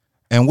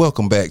And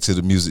welcome back to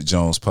the Music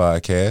Jones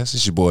podcast.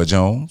 It's your boy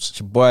Jones. It's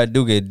your boy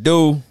Doogie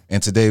Doo.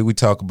 And today we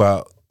talk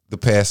about the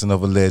passing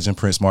of a legend,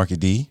 Prince Marky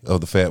D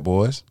of the Fat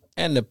Boys.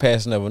 And the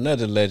passing of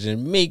another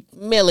legend, Meek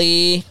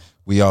Millie.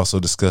 We also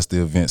discuss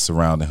the events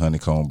surrounding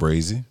Honeycomb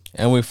Brazy.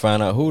 And we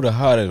find out who the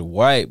hottest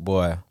white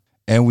boy.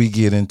 And we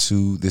get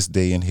into this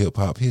day in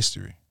hip-hop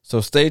history. So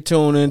stay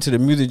tuned into the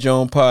Music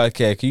Jones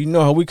podcast. You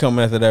know how we come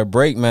after that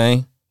break,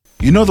 man.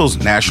 You know those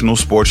national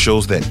sports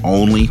shows that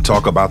only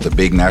talk about the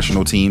big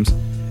national teams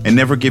and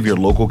never give your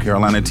local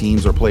Carolina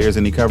teams or players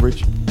any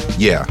coverage?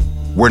 Yeah,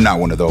 we're not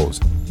one of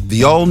those.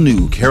 The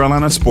all-new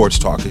Carolina Sports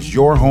Talk is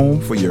your home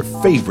for your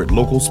favorite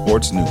local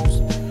sports news.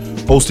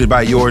 Hosted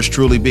by yours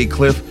truly, Big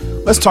Cliff,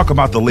 let's talk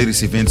about the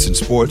latest events in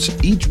sports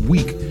each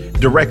week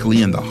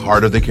directly in the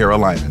heart of the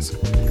Carolinas.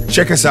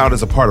 Check us out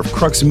as a part of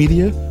Crux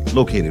Media,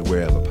 located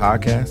wherever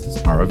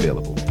podcasts are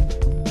available.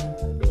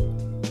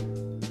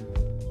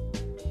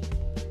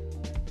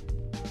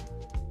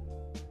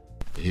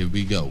 Here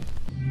we go.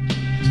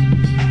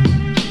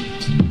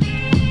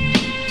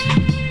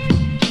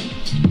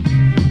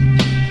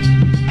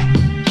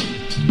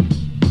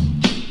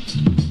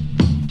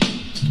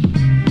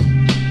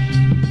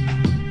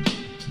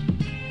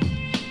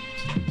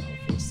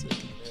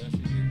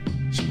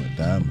 She went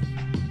diamond.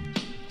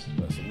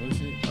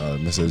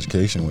 Miss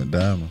Education went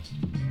diamond.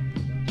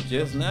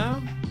 Just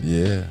now?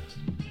 Yeah.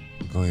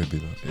 Go ahead,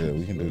 B-Lo. Yeah,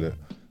 we can do that.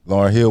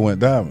 Lauryn Hill went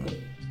diamond.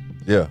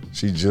 Yeah,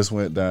 she just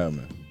went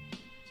diamond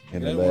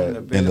in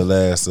the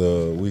last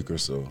week or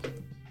so.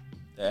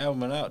 The album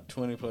been out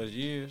 20 plus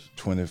years.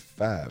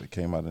 25. It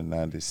came out in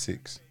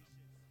 96.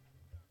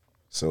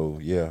 So,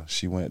 yeah,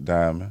 she went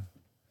diamond.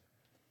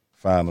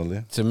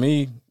 Finally. To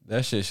me,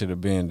 that shit should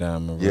have been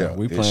diamond, bro. Yeah,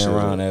 we playing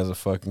around as a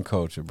fucking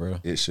culture, bro.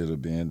 It should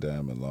have been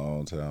diamond a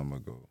long time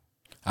ago.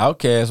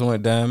 Outkast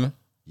went diamond.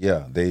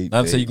 Yeah,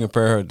 Not to say you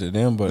compare her to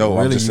them, but no,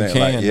 really I'm just you saying,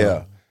 can. like,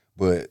 yeah,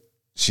 but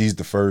she's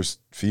the first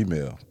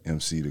female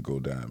MC to go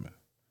diamond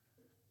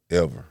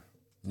ever.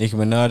 Nicki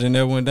Minaj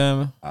never went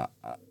diamond.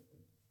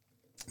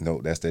 No,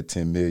 that's that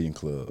 10 million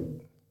club.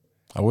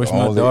 I wish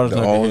my daughters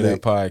could hear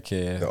that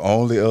podcast. The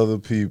only other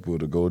people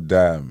to go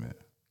diamond: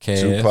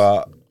 Cass,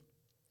 Tupac,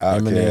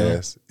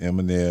 Outkast,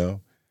 Eminem,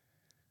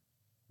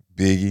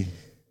 Biggie,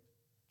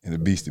 and the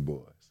Beastie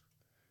Boys.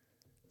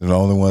 They're the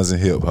only ones in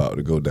hip hop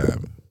to go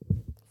diamond.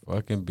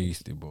 Fucking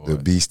Beastie Boys. The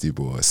Beastie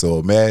Boys. So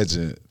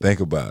imagine, think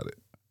about it.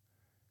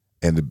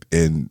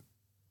 And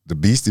the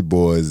Beastie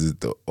Boys is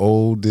the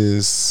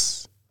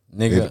oldest.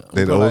 Nigga,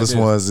 they're the oldest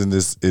ones in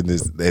this,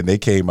 and they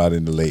came out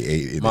in the late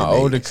 80s. My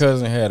older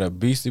cousin had a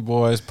Beastie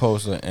Boys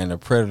poster and a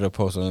Predator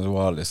poster on his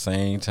wall at the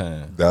same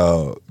time.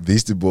 Dog,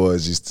 Beastie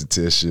Boys used to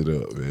tear shit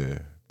up,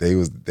 man. They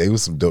was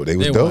some dope. They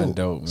was dope.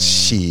 Man.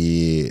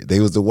 Shit, they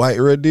was the white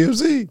Red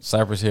DMC.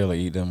 Cypress Hill will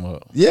eat them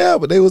up. Yeah,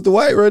 but they was the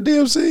white Red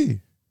DMC.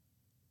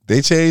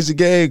 They changed the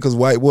game because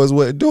white boys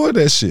wasn't doing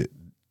that shit.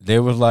 They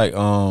was like,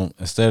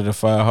 instead of the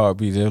 5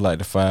 heartbeats, they were like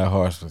the 5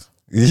 horsemen.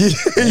 Yeah.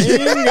 You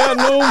ain't got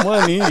no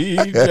money,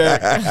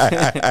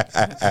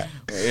 Jack.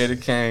 Eddie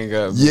Kane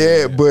got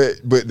yeah, but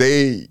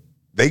they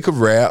could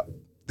rap.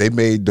 They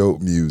made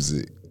dope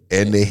music,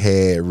 and they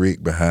had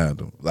Rick behind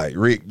them. Like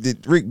Rick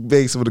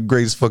made some of the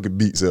greatest fucking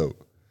beats ever.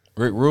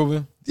 Rick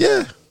Rubin.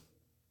 Yeah.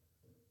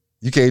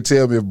 You can't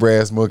tell me if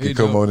Brass Monkey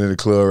come on in the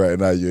club right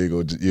now, you ain't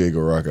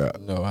gonna rock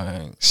out. No, I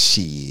ain't.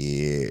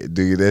 Shit,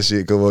 dude, that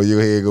shit come on, your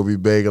head gonna be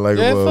banging like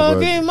that a motherfucker.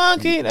 Fucking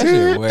monkey. That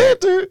shit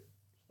wet.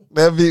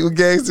 That beat with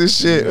gangster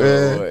shit,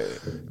 man.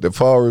 The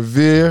Paul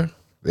Revere,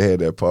 they had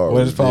that Paul Revere.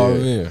 What is Paul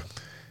Revere?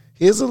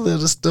 Here's a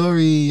little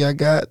story I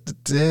got to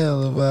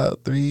tell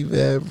about 3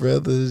 bad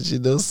brothers you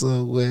know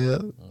so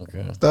well.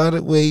 Okay.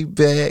 Started way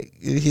back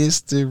in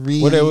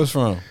history. Where they was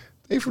from?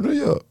 They from New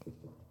York.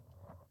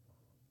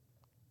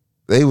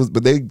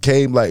 But they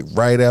came like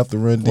right after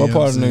Run DMC. What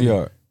part of New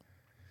York?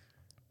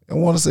 I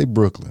want to say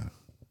Brooklyn.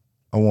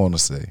 I want to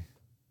say.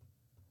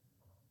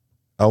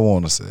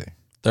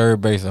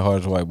 Third base, the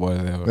hardest white boys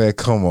ever. Man,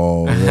 come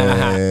on,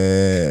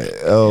 man.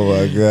 Oh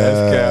my God.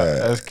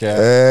 That's cap.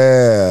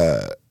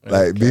 Yeah. That's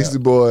Like cap. Beastie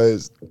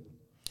Boys.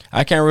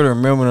 I can't really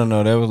remember them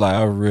though. They was like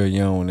I was real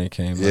young when they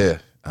came out. Yeah,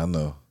 I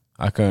know.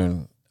 I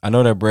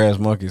know that Brass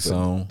Monkey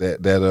song.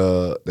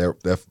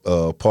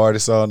 That party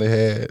song they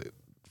had,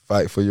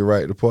 Fight for Your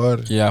Right to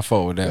Party. Yeah, I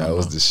fought with that. That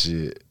was the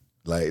shit.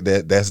 Like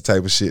that's the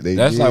type of shit they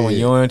That's did. like when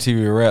Yo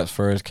MTV Raps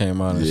first came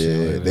out and shit.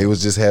 Yeah, Like they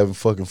was just having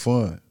fucking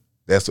fun.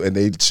 And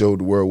they showed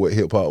the world what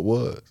hip hop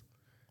was.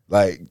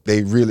 Like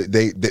they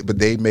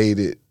made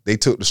it. They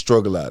took the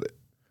struggle out of it,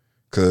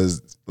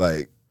 cause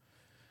like.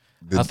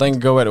 I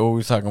think go back to what we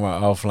was talking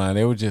about offline.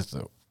 They were just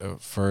the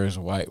first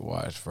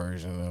whitewashed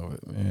version of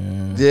it,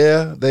 man.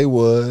 Yeah, they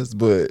was,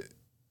 but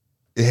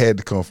it had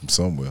to come from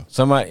somewhere.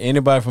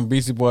 Anybody from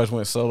Beastie Boys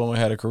went solo and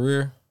had a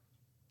career?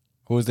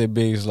 Who was their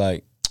biggest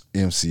like?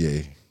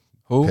 MCA.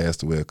 Who?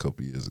 Passed away a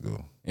couple years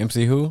ago.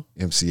 MC who?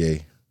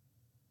 MCA.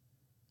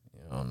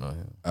 I don't know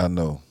him. I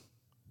know,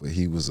 but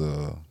he was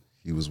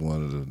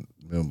one of the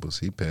members.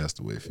 He passed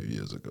away a few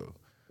years ago.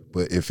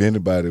 But if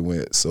anybody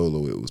went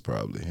solo, it was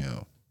probably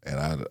him.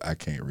 And I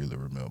can't really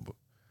remember.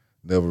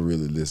 Never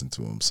really listened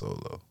to him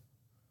solo.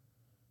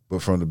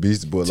 But from the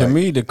Beastie Boys, to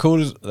me, the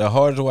coolest, the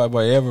hardest white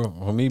boy ever,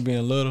 for me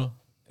being little,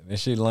 that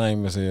shit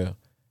lame as hell.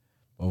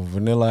 When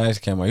Vanilla Ice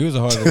came out, he was the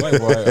hardest white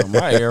boy of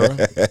my era.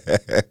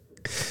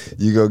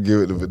 You gonna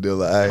give it to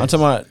Vanilla Ice? I'm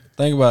talking about,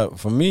 think about it,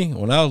 for me,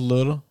 when I was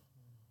little,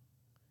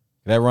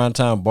 that around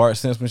time Bart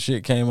Simpson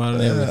shit came out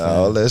and everything.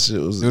 All that shit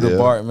was Do the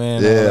Bart,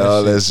 man. Yeah,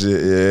 all that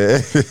shit. Yeah.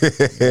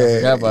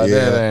 I forgot about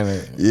that, ain't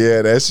it?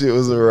 Yeah, that shit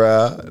was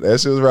around.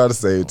 That shit was around the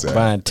same time.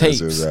 Buying tapes.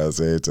 That shit was around the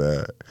same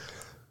time.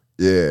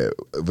 Yeah,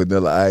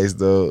 Vanilla Ice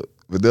though.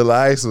 Vanilla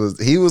Ice was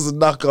a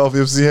knockoff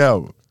MC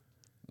Hammer.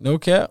 No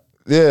cap.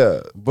 Yeah,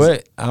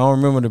 but I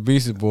don't remember the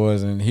Beastie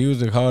Boys, and he was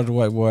the hardest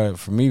white boy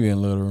for me being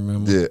little.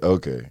 Remember? Yeah.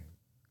 Okay.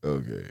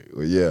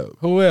 Well, yeah.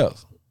 Who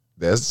else?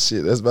 That's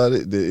shit. That's about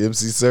it. The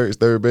MC Search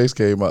Third Base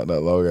came out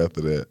not long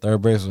after that.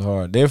 Third Base was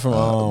hard. They're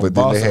from but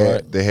Boston,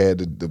 then they had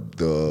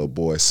the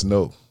boy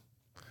Snow.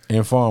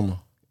 Informer.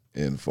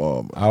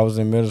 I was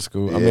in middle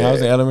school. Yeah. I mean, I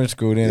was in elementary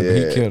school then, but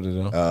he killed it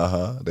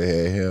though. They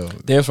had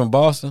him. They're from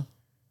Boston.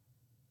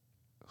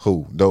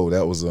 Who? No,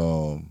 that was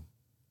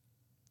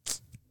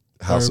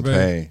House of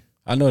Pain.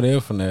 I know they're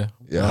from there.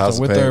 Yeah, House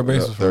of Pain. Third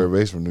Base was from? Third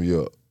Base from New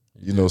York.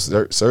 You know,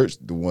 Search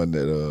the one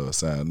that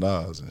signed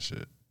Nas and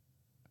shit.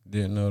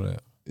 Didn't know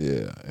that.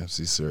 Yeah,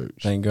 MC Search.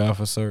 Thank God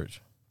for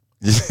Search.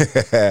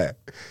 Yeah,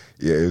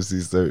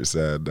 MC Search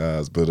signed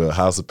Nas, but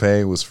House of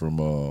Pain was from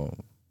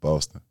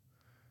Boston.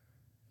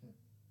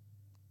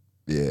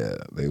 Yeah,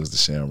 they was the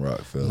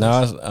Shamrock fellas.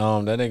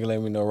 Now, that nigga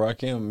let me know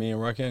Rakim. Me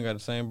and Rakim got the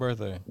same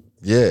birthday.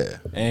 Yeah.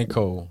 And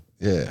Cole.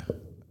 Yeah.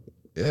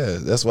 Yeah,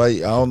 that's why I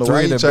don't know three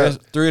why you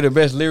three of the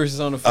best lyricists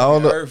on the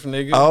fucking earth,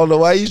 nigga. I don't know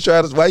why you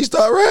start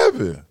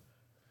rapping.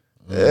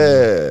 Mm-hmm.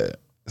 Yeah.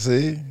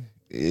 See?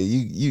 Yeah,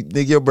 you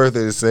nigga, your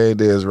birthday the same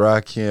day as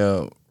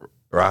Rakim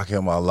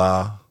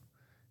Allah,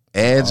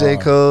 and J.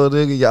 Cole,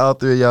 nigga. Y'all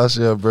three of y'all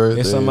share a birthday.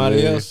 There's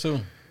somebody else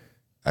too.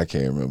 I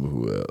can't remember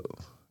who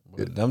else.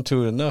 Them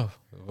two enough.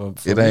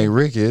 It ain't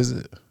Ricky, is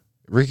it?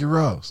 Ricky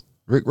Ross.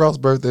 Rick Ross'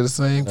 birthday the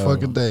same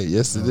fucking day.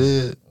 Yes, it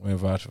is. We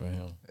vouch for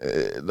him.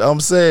 I'm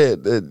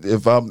saying that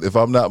if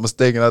I'm not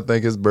mistaken, I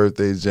think his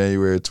birthday is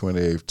January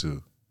 28th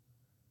too.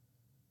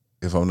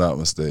 If I'm not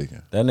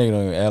mistaken. That nigga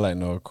don't even act like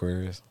no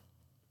Aquarius.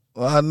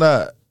 Why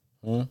not?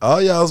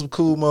 All y'all some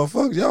cool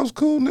motherfuckers. Y'all was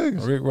cool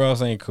niggas. Rick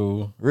Ross ain't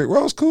cool. Rick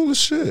Ross cool as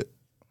shit.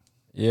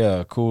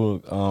 Yeah, cool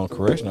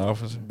correctional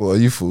officer. Boy,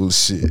 you fool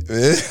as shit.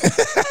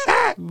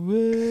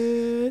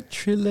 What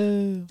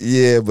Trilla?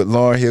 Yeah, but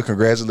Lauryn Hill,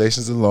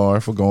 congratulations to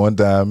Lauryn for going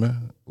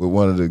diamond with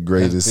one of the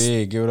greatest. That's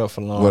big. Give it up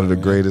for Lauryn. One of the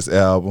greatest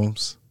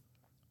albums.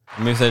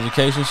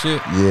 Miseducation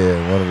shit?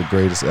 Yeah, one of the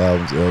greatest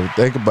albums ever.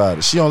 Think about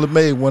it. She only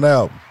made one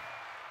album.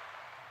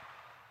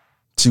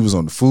 She was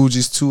on the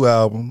Fugees' 2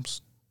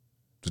 albums,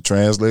 The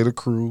Translator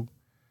Crew,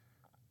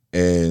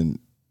 and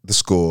The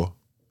Score.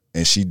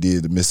 And she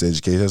did the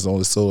Miseducation. That's the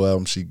only solo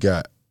album she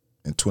got.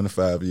 And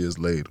 25 years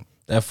later.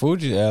 That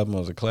Fugees album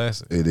was a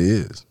classic. It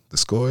is. The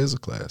Score is a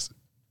classic.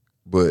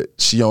 But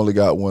she only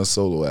got one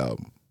solo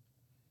album.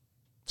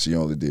 She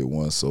only did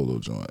one solo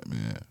joint,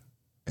 man.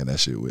 And that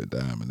shit went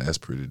diamond. That's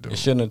pretty dope. It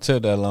shouldn't have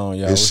took that long,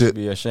 y'all. We should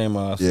be ashamed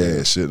of ourselves. Yeah,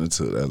 it shouldn't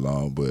have took that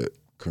long, but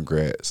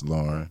congrats,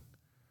 Lauryn,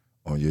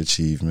 on your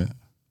achievement.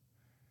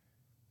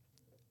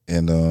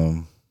 And,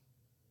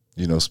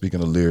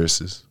 speaking of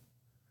lyricists,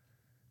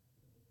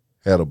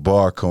 had a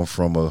bar come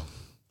from a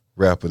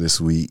rapper this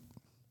week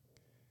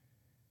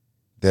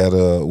that,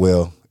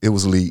 it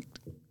was leaked.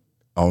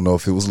 I don't know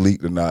if it was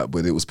leaked or not,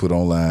 but it was put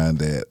online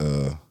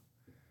that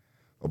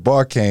a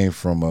bar came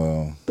from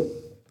a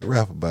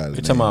rapper by the name.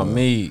 You're talking about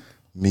Meek.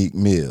 Meek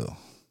Mill.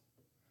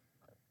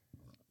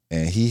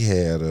 And he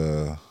had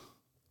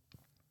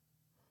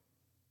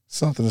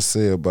something to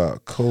say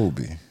about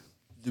Kobe.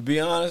 To be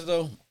honest,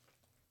 though,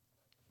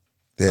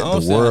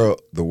 that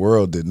the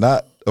world did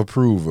not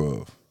approve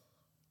of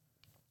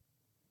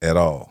at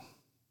all.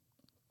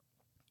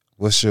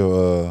 What's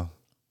your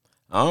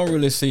I don't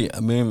really see. I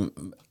mean,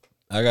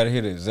 I gotta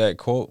hear the exact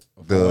quote.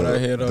 What I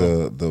hear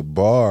though. The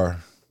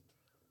bar.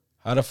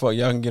 How the fuck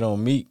y'all can get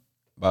on Meek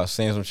about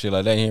saying some shit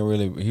like that?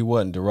 He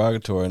wasn't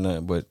derogatory or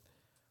nothing, but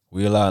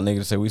we allow niggas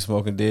to say we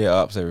smoking dead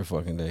ops every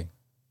fucking day.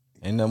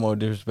 Ain't no more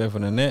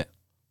disrespectful than that.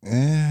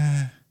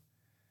 Yeah.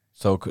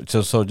 So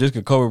just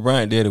because Kobe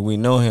Bryant did it, we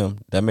know him.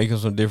 That make him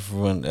some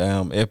different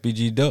from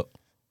FBG Duck.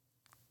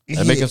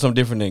 That make him some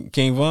different than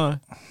King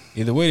Von.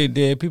 Either way, they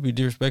dead. People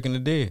disrespecting the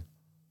dead.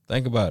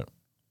 Think about it.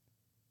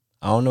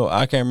 I don't know.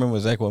 I can't remember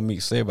exactly what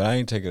Meek said, but I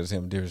ain't take it as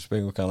him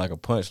disrespecting, kind of like a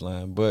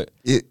punchline. But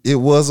it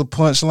was a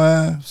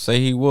punchline. Say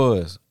he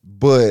was,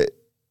 but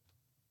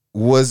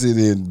was it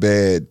in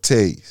bad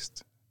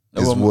taste?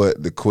 Is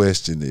what the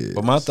question is.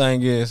 But my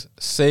thing is,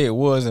 say it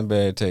was in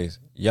bad taste.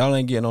 Y'all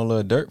ain't getting no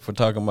little dirt for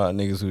talking about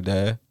niggas who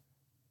died.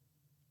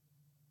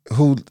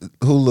 Who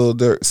Lil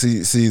Durk?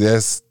 See,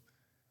 that's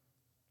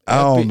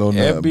I don't know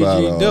nothing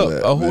about all Duck,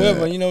 that. Or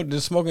whoever, man.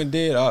 The smoking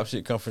dead op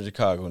shit come from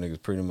Chicago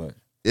niggas pretty much.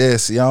 Yeah,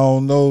 see, I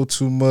don't know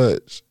too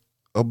much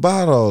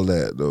about all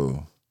that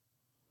though.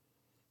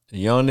 The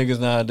young niggas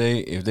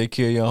nowadays, if they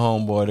kill your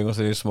homeboy, they gonna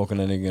say they smoking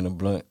that nigga in a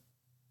blunt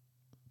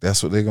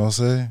That's what they gonna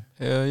say?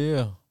 Hell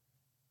yeah.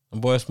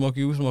 And boy,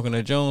 Smokey, we smoking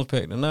that Jones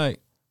pack tonight.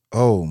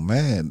 Oh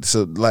man.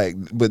 So like,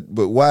 but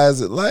why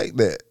is it like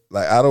that?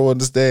 Like, I don't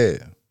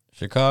understand.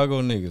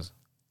 Chicago niggas.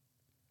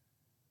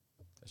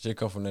 That shit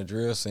come from that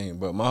drill scene.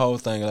 But my whole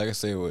thing, like I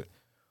said, with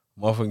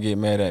motherfucker get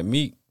mad at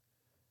Meek.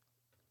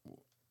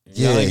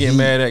 Y'all ain't get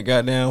mad at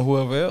goddamn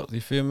whoever else.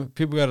 You feel me?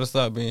 People gotta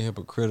stop being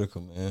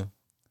hypocritical, man.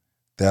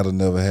 That'll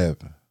never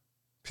happen.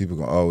 People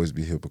gonna always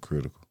be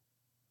hypocritical.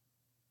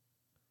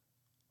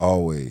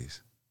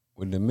 Always.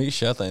 With the Meek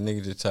shit, I think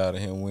niggas just tired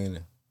of him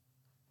winning.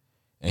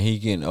 And he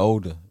getting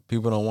older.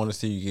 People don't want to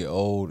see you get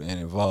old and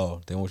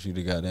involved. They want you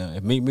to goddamn.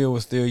 If Meek Mill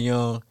was still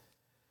young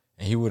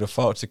and he would have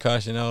fought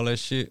Tekashi and all that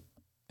shit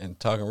and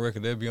talking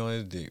record, they'd be on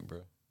his dick,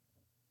 bro.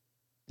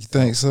 You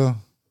think so?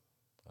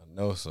 I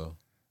know so.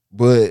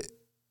 But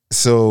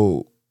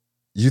so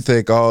you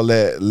think all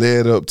that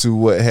led up to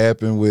what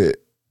happened with,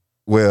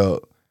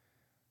 well,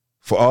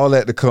 for all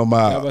that to come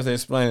out. I was about to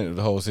explain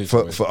the whole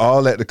situation. For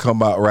all that to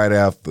come out right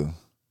after.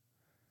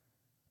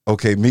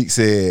 Okay, Meek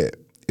said,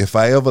 if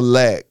I ever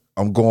lack,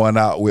 I'm going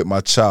out with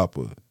my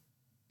chopper.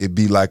 It'd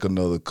be like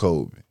another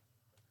Kobe.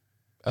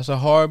 That's a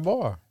hard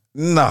bar.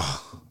 No,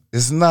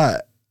 it's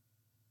not.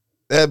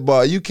 That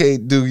bar, you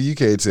can't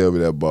tell me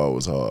that bar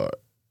was hard.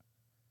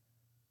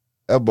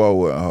 That bar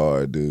wasn't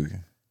hard, dude.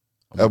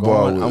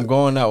 I'm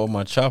going out with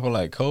my chopper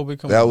like Kobe.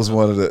 That was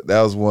one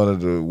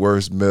of the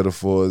worst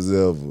metaphors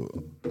ever.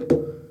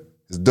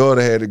 His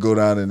daughter had to go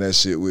down in that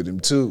shit with him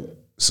too.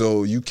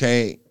 So you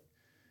can't.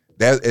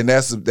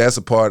 That's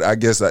a part. I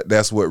guess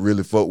that's what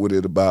really fucked with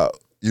it about,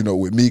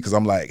 with me, because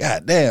I'm like,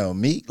 God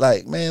damn, Meek,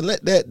 like, man,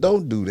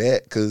 don't do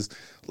that, because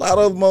a lot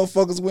of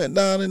motherfuckers went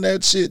down in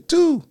that shit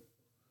too.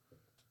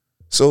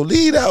 So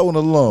leave that one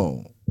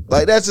alone.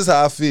 Like, that's just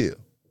how I feel.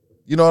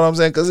 You know what I'm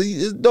saying? Because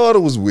his daughter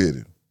was with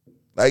him.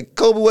 Like,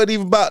 Kobe wasn't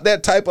even about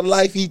that type of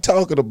life he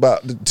talking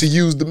about, to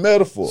use the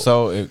metaphor.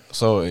 So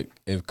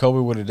if Kobe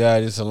would have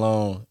died just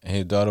alone and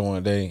his daughter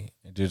one day,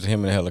 just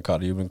him in the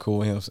helicopter, you been cool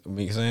with him,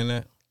 Meek saying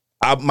that?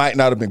 I might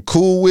not have been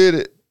cool with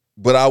it,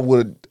 but I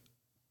would.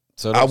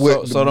 So don't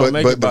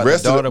make it about the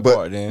daughter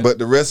part then. But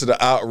the rest of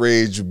the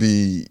outrage would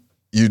be,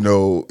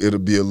 it'll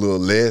be a little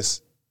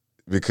less,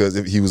 because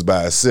if he was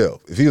by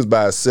himself. If he was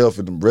by himself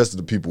and the rest of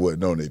the people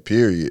wasn't on their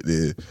period,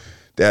 then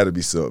that'd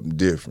be something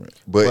different.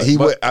 But he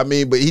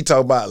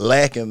talking about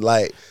lacking,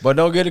 like. But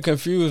don't get it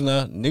confused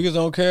now. Niggas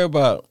don't care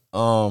about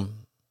Kobe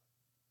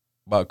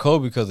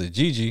because of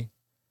Gigi.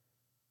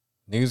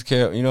 Niggas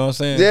care, you know what I'm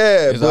saying?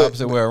 Yeah, it's the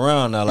opposite way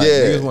around now. Like,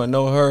 niggas want to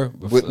know her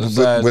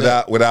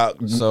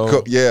without.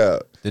 So yeah,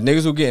 the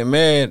niggas who getting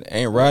mad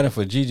ain't riding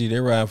for Gigi, they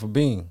riding for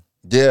Bean.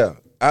 Yeah,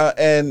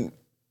 I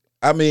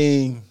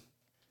mean,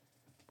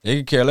 they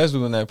could care less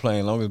who's in that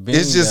plane, long as Bean.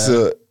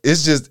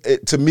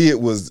 To me, it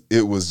was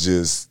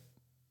just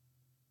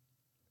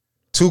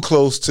too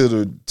close to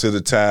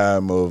the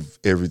time of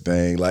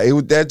everything. Like,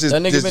 that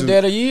nigga been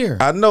dead a year.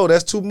 I know,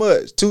 that's too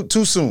much,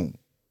 too soon.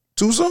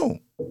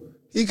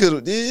 He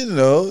could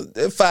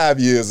have, 5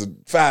 years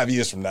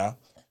from now,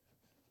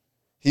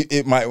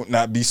 it might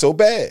not be so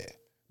bad.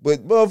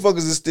 But motherfuckers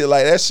is still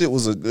like, that shit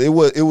was it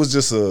was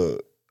just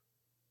a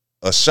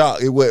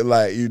shock. It wasn't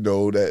like,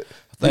 that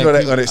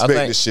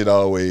unexpected shit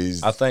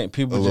always. I think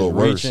people just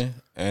reaching,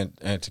 and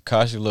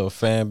Tekashi's little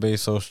fan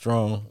base so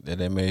strong that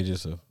they made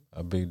just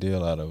a big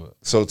deal out of it.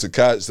 So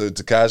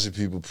Tekashi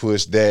people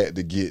push that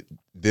to get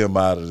them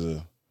out of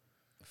the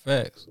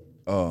facts.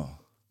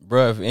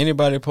 Bro, if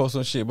anybody posts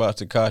some shit about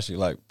Tekashi,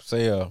 like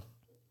say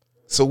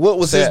so what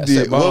was his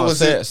deal?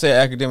 Say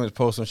academics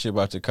post some shit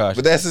about Tekashi.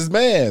 But that's his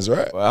man's,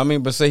 right? Well, I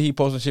mean, but say he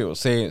posted shit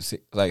saying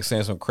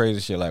some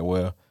crazy shit like,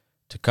 well,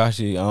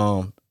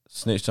 Tekashi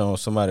snitched on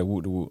somebody,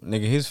 whoop de whoop.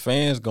 Nigga, his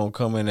fans gonna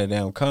come in their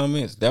damn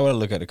comments. That what I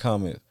look at the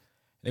comments.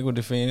 They gonna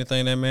defend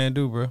anything that man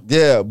do, bro.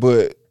 Yeah,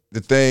 but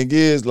the thing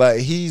is,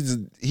 like,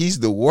 he's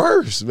the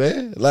worst,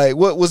 man. Like,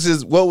 what was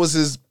his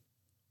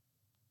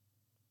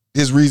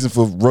reason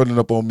for running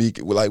up on me?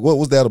 Like, what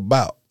was that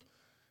about?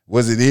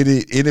 Was it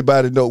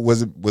anybody know?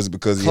 Was it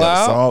because he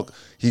had a song?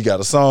 He got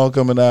a song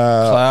coming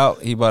out.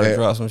 Clout. He about to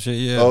drop some shit.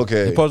 Yeah.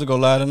 Okay. He supposed to go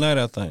live tonight,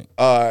 I think.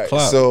 All right.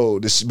 Clout.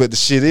 So, but the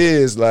shit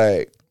is,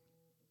 like,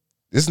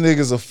 this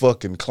nigga's a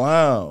fucking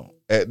clown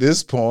at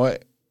this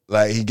point.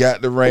 Like, he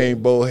got the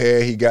rainbow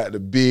hair. He got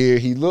the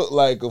beard. He looked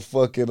like a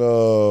fucking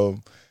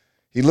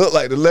he looked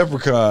like the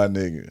leprechaun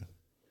nigga.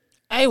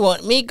 I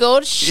want me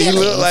gold shillings.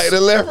 He looked like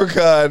the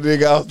leprechaun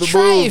nigga off the movie.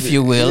 Try if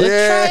you will.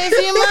 Yeah. Try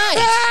if you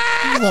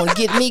might. You won't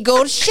get me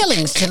gold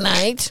shillings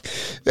tonight.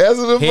 That's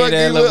what the fuck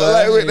he look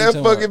like with that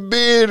fucking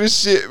beard and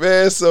shit,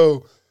 man.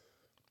 So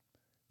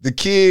the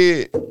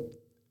kid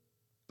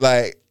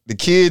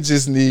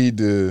just need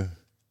to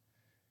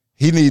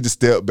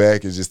step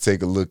back and just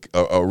take a look,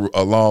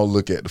 a long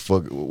look at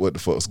what the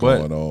fuck's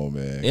going on,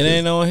 man. It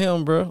ain't on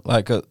him, bro.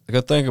 Like, cause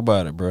think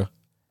about it, bro.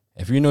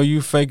 If you know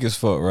you fake as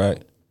fuck,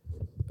 right?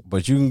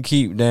 But you can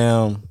keep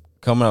down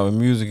coming out with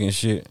music and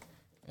shit,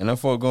 and them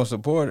folk gonna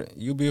support it,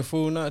 you be a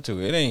fool not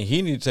to. It ain't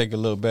he need to take a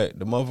look back.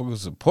 The motherfuckers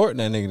supporting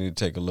that nigga need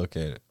to take a look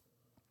at it.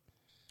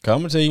 Cause I'm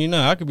gonna tell you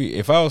now, I could be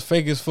if I was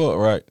fake as fuck,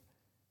 right?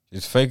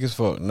 It's fake as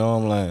fuck. No,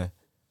 I'm lying.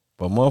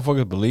 But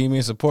motherfuckers believe me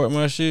and support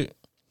my shit,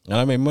 and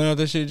I make money off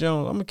that shit,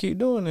 Jones. I'm gonna keep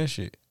doing that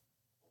shit.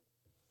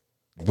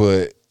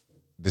 But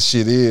the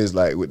shit is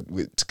like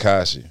with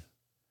Tekashi,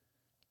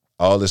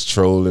 all this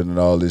trolling and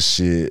all this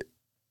shit.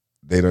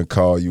 They done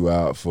call you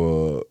out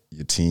for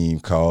your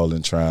team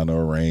calling, trying to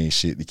arrange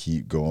shit to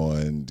keep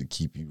going, to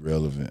keep you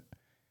relevant.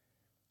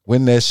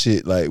 When that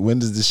shit, like, when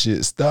does the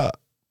shit stop?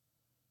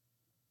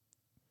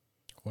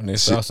 When they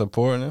start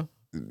supporting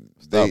them,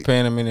 start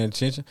paying them any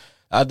attention.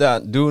 I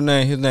thought dude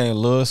name his name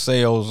Lil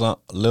Say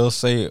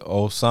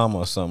Osama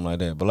or something like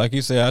that. But like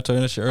he said, I told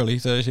him that shit earlier. He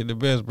said that shit the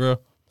best, bro.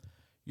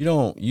 You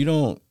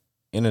don't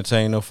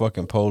entertain no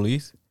fucking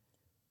police.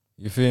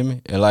 You feel me?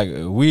 And like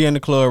we in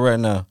the club right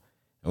now,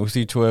 and we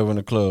see 12 in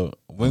the club.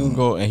 We gonna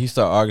go and he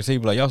start arguing. So he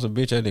be like, y'all some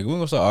bitch ass nigga. We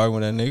gonna start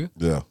arguing with that nigga.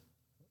 Yeah.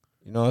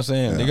 You know what I'm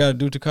saying? Yeah. They gotta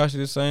do Tekashi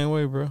the same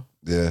way, bro.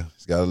 Yeah,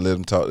 he's got to let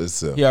him talk to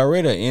himself. He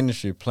already an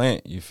industry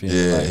plant, you feel me?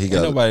 Yeah, Like, he ain't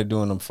got nobody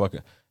doing them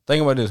fucking.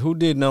 Think about this. Who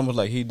did numbers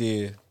like he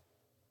did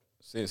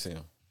since him?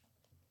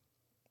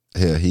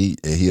 Yeah,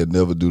 he'll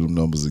never do them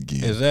numbers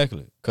again.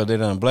 Exactly. Because they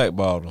done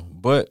blackballed him.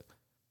 But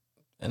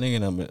that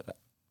nigga done been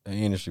an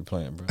industry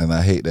plant, bro. And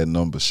I hate that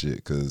number shit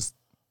because,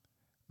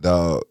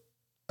 dog,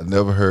 I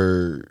never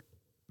heard.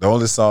 The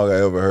only song I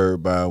ever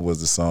heard by him was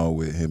the song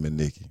with him and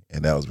Nicki,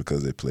 and that was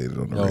because they played it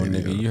on the No,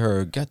 radio. nigga, you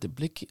heard Got the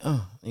Blicky,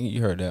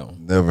 you heard that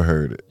one. Never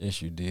heard it. Yes,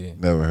 you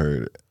did. Never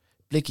heard it.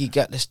 Blicky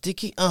got the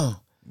sticky,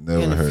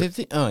 Never heard it.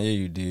 50, yeah,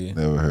 you did.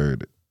 Never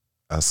heard it.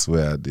 I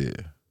swear I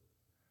did.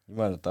 You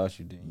might have thought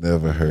you did.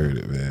 Never heard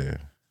it,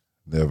 man.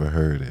 Never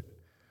heard it.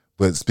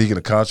 But speaking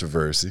of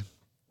controversy,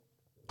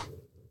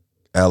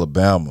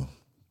 Alabama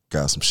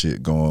got some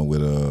shit going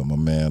with my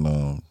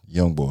man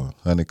Young Boy,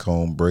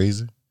 Honeycomb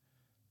Brazy,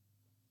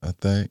 I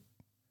think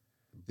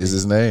is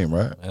his name,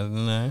 right? That's the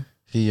name.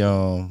 He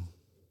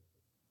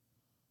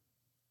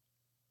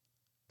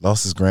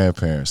lost his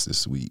grandparents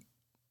this week.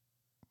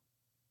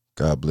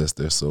 God bless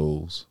their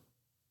souls.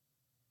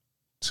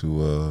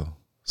 To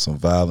some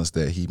violence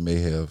that he may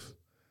have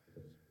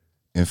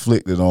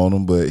inflicted on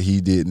them, but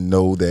he didn't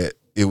know that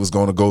it was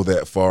going to go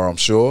that far, I'm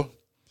sure.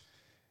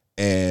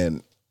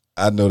 And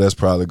I know that's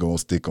probably going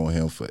to stick on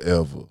him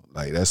forever.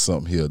 Like, that's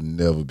something he'll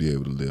never be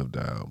able to live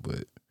down.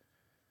 But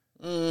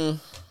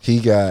he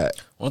got...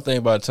 One thing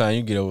about time,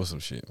 you get over some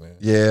shit, man.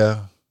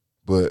 Yeah,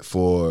 but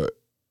for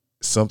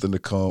something to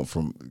come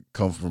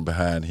from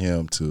behind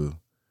him to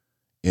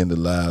end the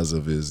lives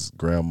of his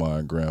grandma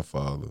and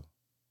grandfather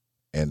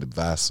and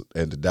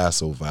to die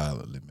so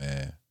violently,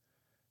 man.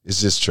 It's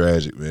just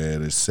tragic,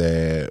 man. It's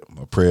sad.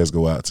 My prayers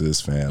go out to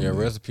his family. Yeah,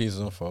 recipes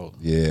unfold.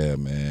 Yeah,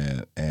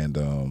 man. And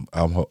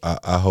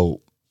I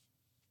hope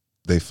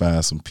they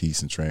find some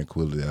peace and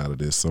tranquility out of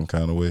this some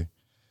kind of way.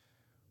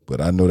 But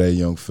I know that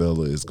young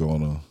fella is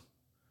gonna,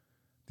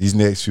 these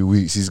next few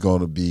weeks, he's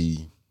gonna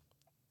be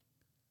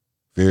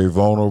very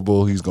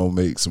vulnerable. He's gonna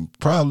make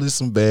probably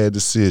some bad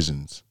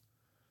decisions.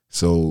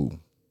 So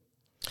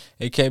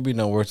it can't be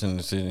no worse than the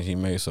decision he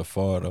made so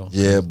far, though.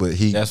 yeah, but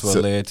that's what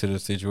led to the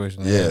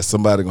situation. Yeah,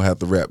 somebody gonna have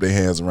to wrap their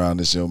hands around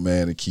this young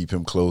man and keep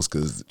him close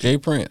because Jay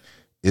Prince.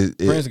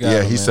 Prince got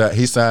yeah, him,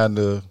 he signed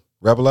the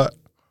Rap-A-Lot.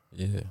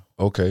 Yeah.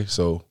 Okay,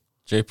 so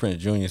Jay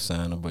Prince Jr.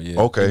 signed him, but yeah,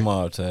 okay, he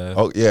mob ties.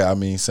 Oh yeah, I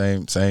mean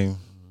same.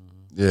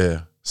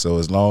 Yeah, so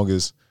as long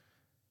as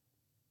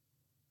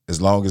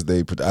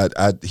they put,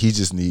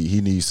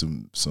 he needs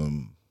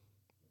some.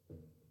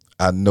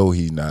 I know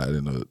he's not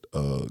in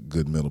a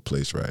good mental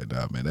place right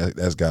now, man.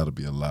 That's got to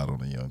be a lot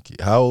on a young kid.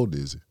 How old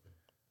is he?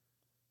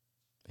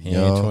 He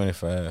ain't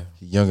 25.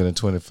 He younger than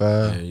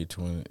 25? Yeah, he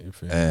 20.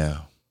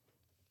 Damn.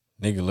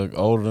 Nigga look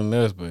older than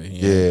us, but he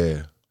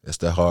yeah, that's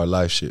that hard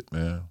life shit,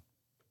 man.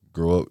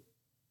 Grow up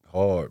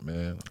hard,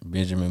 man.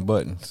 Benjamin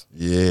Buttons.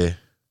 Yeah.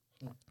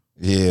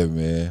 Yeah,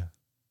 man.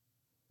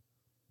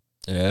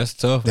 Yeah, that's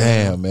tough.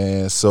 Damn,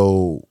 man.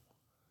 So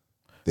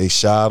they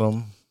shot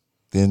him,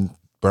 then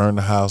burned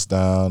the house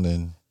down,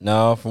 and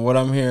no, from what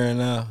I'm hearing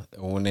now,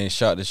 when they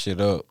shot the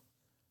shit up,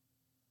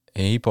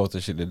 and he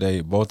posted shit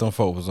today, both them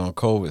folks was on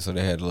COVID, so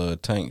they had a little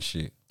tank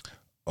shit.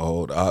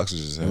 Oh, the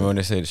oxygen. Remember when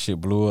they said the shit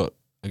blew up?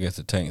 I guess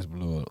the tanks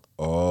blew up.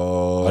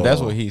 Oh. But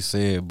that's what he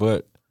said,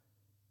 but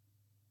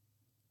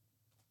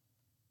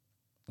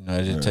you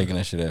know, just taking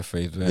that shit at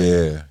face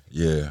value.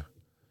 Yeah.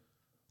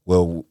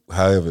 Well,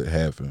 however it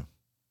happened,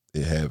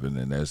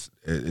 and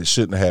it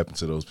shouldn't have happened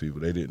to those people.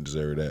 They didn't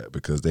deserve that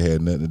because they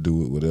had nothing to do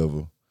with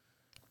whatever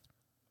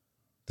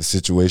the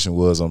situation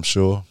was, I'm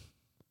sure.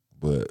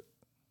 But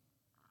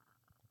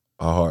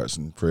our hearts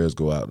and prayers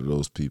go out to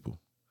those people.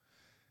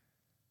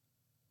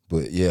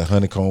 But yeah,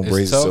 honeycomb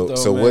braces.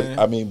 So man. what?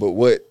 I mean, but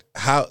what?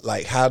 How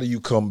do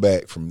you come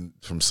back from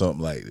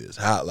something like this?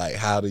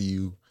 How do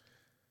you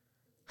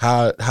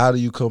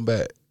come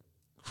back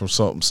from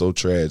something so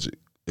tragic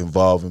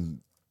involving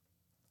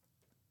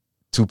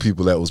two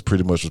people that was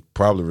pretty much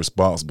probably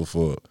responsible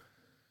for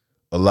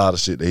a lot of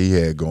shit that he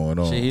had going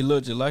on? Shit, he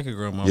looked just like his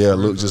grandma. Yeah,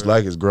 looked just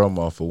like his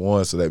grandma for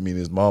one. So that means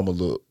his mama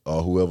looked,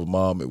 or whoever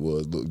mom it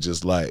was, looked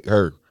just like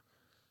her.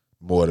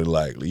 more than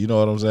likely. You know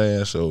what I'm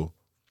saying? So,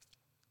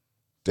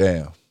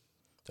 damn.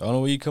 The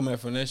only way you come at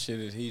from that shit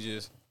is he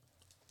just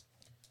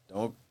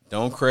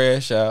don't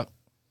crash out.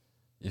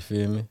 You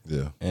feel me?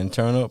 Yeah. And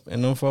turn up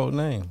in them folks'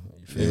 name.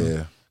 You feel me?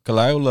 Yeah. Cause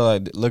I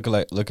look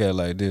at it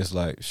like this,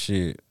 like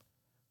shit.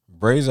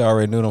 Brazy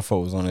already knew them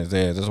folks was on his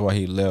ass. That's why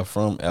he left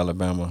from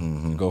Alabama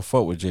to go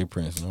fuck with Jay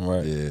Prince,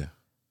 right? Yeah.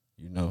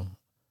 You know.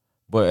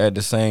 But at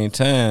the same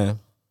time,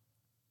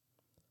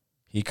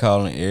 he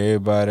calling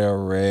everybody a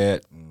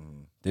rat,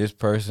 this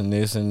person,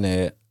 this and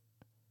that.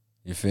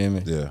 You feel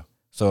me? Yeah.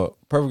 So,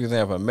 perfect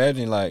example.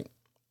 Imagine like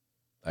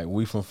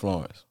we from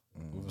Florence,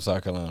 we from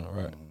South Carolina,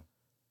 right?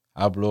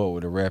 I blow up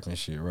with the rapping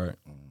shit, right?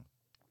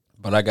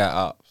 But I got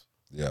ops.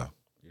 Yeah.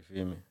 You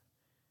feel me?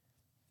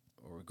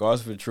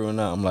 Regardless if it's true or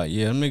not, I'm like,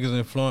 yeah, them niggas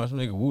in Florence,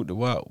 nigga, whoop the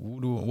wop,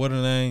 whoop the what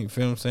are they? You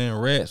feel what I'm saying?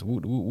 Rats,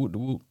 whoop the whoop, whoop the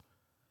whoop.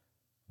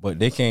 But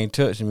they can't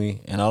touch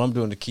me, and all I'm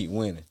doing to keep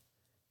winning.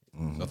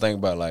 So think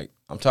about like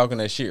I'm talking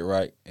that shit,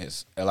 right?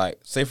 It's like,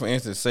 say for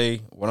instance,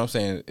 say what I'm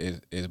saying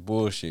is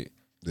bullshit.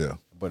 Yeah.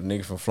 But a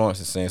nigga from Florence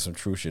is saying some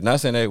true shit. Not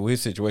saying that with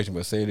his situation,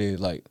 but say it is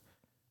like,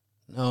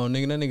 no,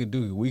 nigga, that nigga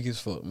dude weak as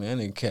fuck, man.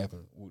 That nigga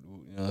capping.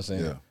 You know what I'm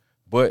saying? Yeah.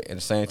 But at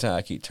the same time,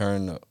 I keep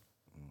turning up.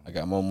 I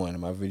got more money.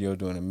 My video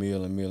doing a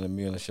meal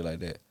and shit like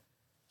that.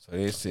 So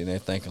they sitting there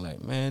thinking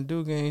like, man,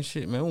 dude ain't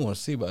shit, man. We want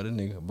to see about this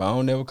nigga. But I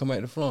don't never come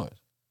back to Florence.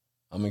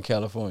 I'm in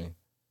California.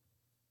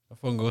 I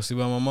fucking go see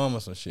about my mama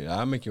or some shit.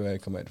 I'll make your ass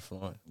come back to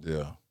Florence.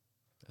 Yeah.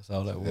 That's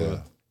all that was. Yeah.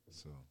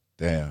 So,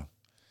 damn.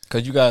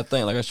 Cause you gotta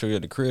think, like I showed you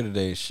at the crib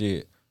today,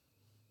 shit.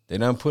 They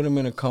done put him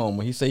in a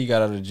coma. He said he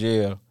got out of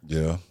jail.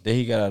 Yeah. Then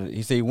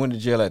he said he went to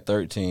jail at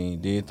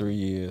 13, did 3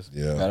 years.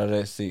 Yeah. Got out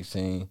at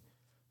 16.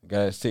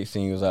 Got at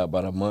 16, he was out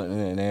about a month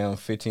and now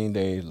 15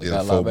 days. Yeah,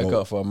 Got locked back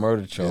up for a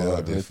murder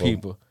charge with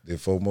people. Did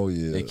 4 more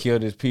years. They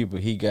killed his people.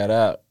 He got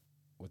out.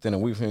 Within a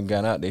week from him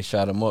got out, they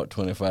shot him up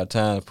 25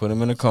 times, put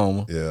him in a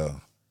coma. Yeah.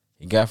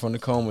 He got from the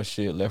coma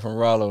shit, left from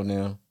Rollo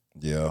now.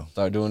 Yeah.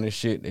 Started doing this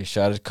shit. They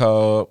shot his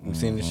car up. We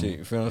seen this shit.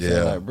 You feel what I'm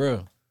saying? Like,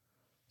 bro,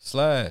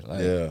 slide.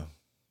 Like, Yeah.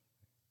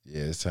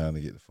 Yeah, it's time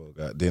to get the fuck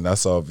out. Then I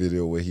saw a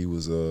video where he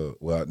was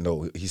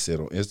he said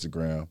on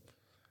Instagram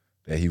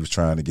that he was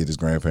trying to get his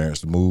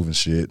grandparents to move and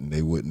shit, and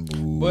they wouldn't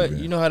move. But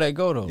you know how that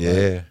go though.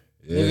 Yeah,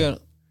 yeah. Nigga,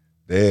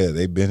 yeah,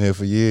 they've been here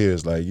for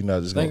years. Like, you're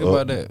not just Think gonna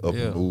about that,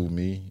 yeah. and move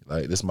me.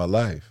 Like, this is my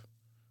life.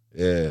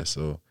 Yeah,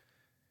 so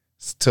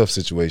it's a tough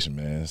situation,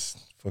 man. It's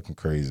fucking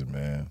crazy,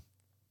 man.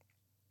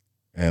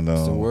 And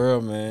it's the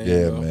world, man. yeah,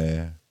 you know?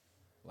 man.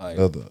 Like,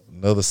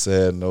 Another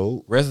sad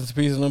note. rest in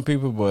peace to them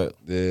people, but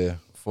Yeah,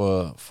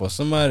 for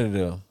somebody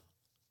to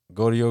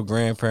go to your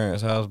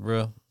grandparents' house,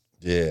 bro,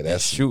 yeah, and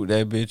that's shoot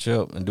that bitch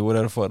up and do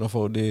whatever the fuck them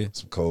folk did.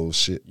 some cold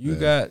shit.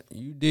 man.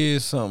 You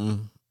did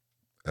something.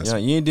 That's You know,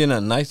 you ain't did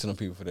nothing nice to them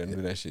people for them to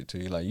do that shit to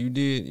you. Like, you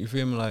did, you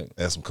feel me? Like,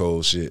 That's some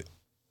cold shit.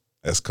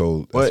 That's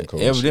cold. That's but some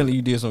cold evidently shit.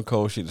 you did some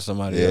cold shit to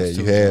somebody Yeah, else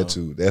too. you had know?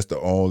 to. That's the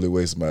only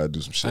way somebody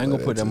do some shit. I ain't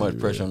gonna like put that to much you,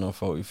 pressure yeah. on them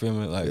folk. You feel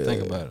me? Like,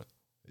 think about it.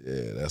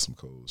 Yeah, that's some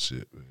cold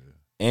shit, man.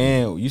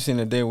 And you seen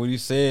the day when he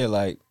said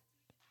like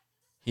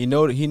he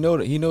know the he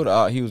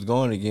was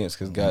going against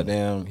because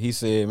goddamn he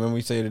said, remember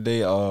he said today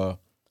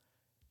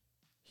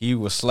he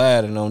was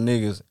sliding on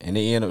niggas and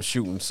they end up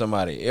shooting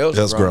somebody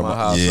else's grandma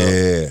house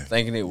Yeah. up,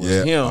 thinking it was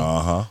Yeah. him,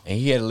 Uh-huh. and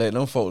he had to let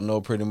them folk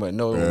know pretty much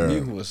it was Yeah. me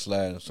who was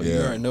sliding. So you Yeah.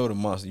 already know the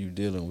monster you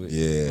dealing with.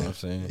 Yeah. You know what I'm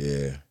saying?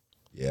 Yeah.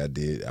 Yeah, I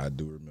did. I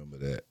do remember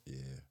that. Yeah.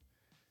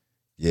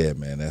 Yeah,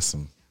 man, that's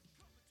some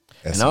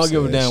And I don't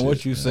give a sad damn shit,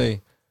 what you man.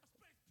 say.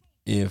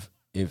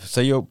 If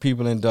say your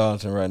people in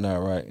Darlington right now,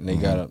 right, and they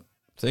got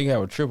they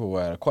have a triple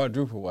wide, a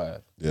quadruple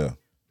wide, Yeah.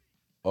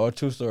 or a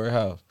 2-story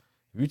house.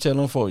 If you tell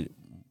them for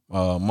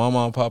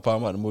mama and papa, I'm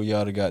about to move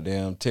y'all to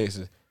goddamn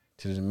Texas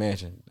to this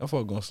mansion, them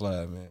folk gonna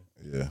slide, man.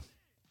 Yeah.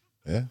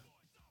 Yeah.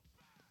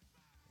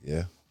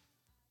 Yeah.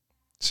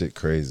 Shit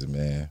crazy,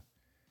 man.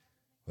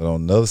 But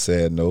on another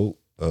sad note,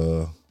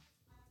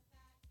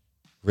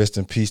 rest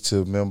in peace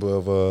to a member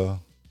of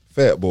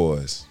Fat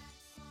Boys.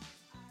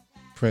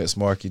 Prince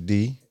Marky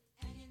D.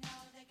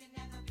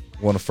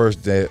 One of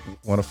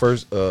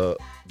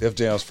Def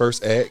Jam's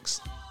first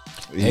acts.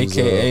 He was,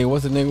 AKA,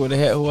 what's the nigga with the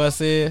hat who I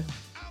said?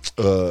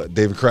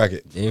 David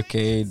Crockett.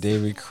 AKA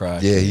David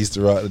Crockett. Yeah, he used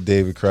to rock the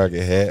David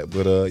Crockett hat.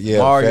 But yeah,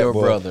 Mario Fat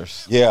Boy-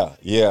 Brothers. Yeah,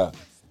 yeah.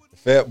 The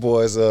Fat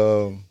Boys,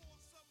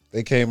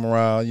 they came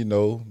around,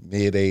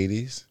 mid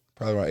 80s,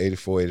 probably around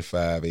 84,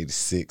 85,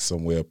 86,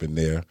 somewhere up in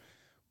there.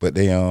 But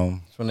they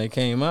That's when they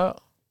came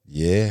out.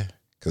 yeah,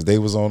 because they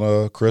was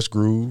on Crush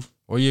Groove.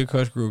 What year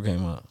Crush Groove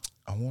came out?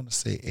 I want to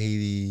say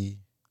 83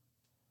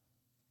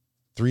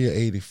 or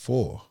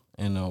 84.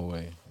 In no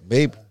way.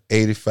 Maybe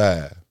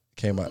 85.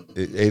 Came out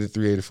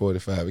 83, 84,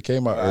 85. It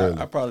came out early.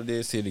 I probably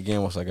did see it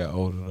again once I got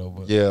older though.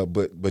 But Yeah,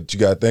 but you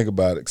gotta think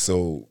about it.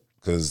 So,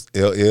 because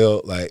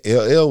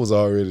LL was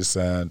already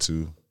signed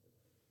to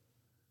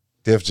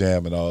Def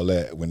Jam and all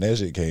that when that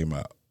shit came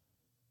out.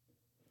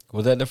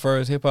 was that the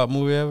first hip hop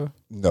movie ever?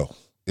 No,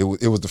 it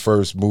was the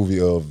first movie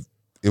of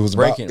it was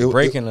Breaking, about,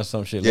 breaking or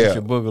some shit. Yeah,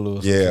 Electric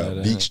Boogaloo. Or yeah, something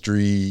like that, Beat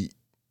Street,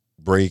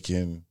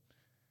 Breaking,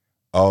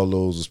 All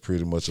those was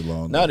pretty much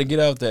along. Not to get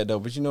off that though,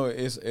 but you know,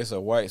 it's a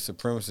white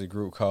supremacy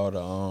group called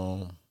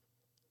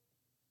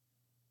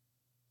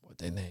what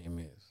their name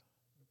is,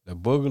 the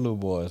Boogaloo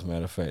Boys.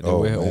 Matter of fact,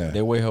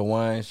 they wear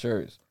Hawaiian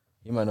shirts.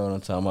 You might know what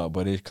I'm talking about,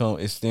 but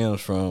it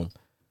stems from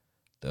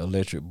the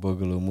Electric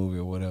Boogaloo movie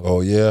or whatever.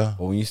 Oh yeah.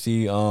 But when you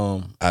see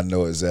I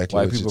know exactly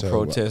white what people you're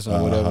protesting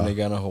or whatever, and they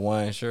got on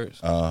Hawaiian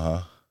shirts.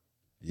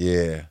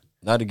 Yeah.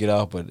 Not to get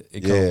off, but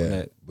it comes from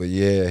that. But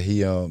yeah,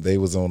 they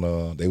was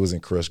in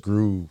Crush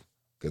Groove.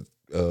 Cause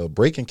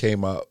Breaking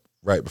came out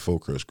right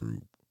before Crush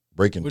Groove.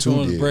 Breaking Which 2 one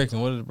was did.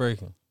 Breaking? What is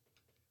Breaking?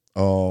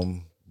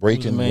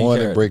 Breaking 1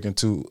 character? and Breaking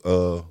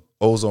 2.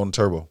 Ozone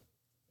Turbo.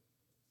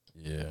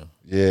 Yeah.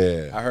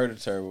 Yeah. I heard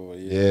of Turbo.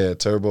 Yeah,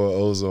 Turbo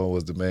and Ozone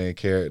was the main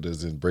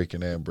characters in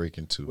Breaking and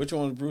Breaking 2. Which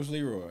one was Bruce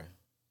Leroy?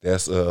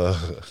 That's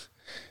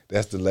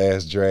that's the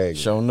Last Dragon.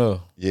 Sure enough.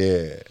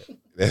 Yeah.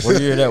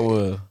 What year that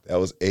was? That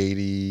was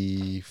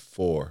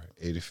 84,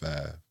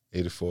 85,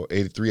 84,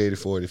 83,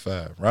 84,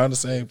 85. Around the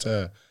same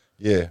time.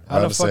 Yeah.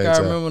 How the fuck I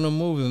remember the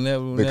movies and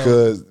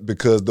that?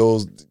 Because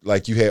those,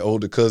 like, you had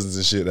older cousins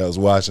and shit that was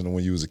watching them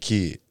when you was a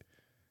kid.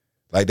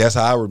 Like, that's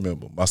how I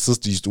remember. My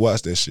sister used to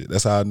watch that shit.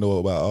 That's how I know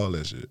about all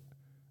that shit.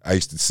 I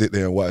used to sit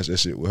there and watch that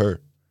shit with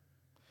her.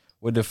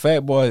 With the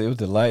fat boy, it was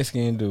the light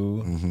skinned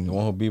dude, the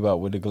one who bebop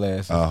with the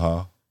glasses.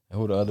 And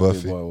who the other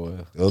Buffy. big boy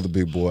was? The other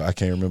big boy, I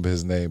can't remember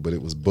his name, but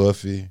it was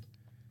Buffy,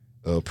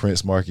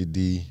 Prince Marky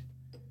D,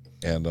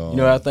 and you know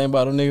what I think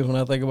about them niggas when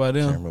I think about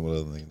them? I can't remember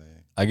the other nigga name.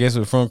 I guess it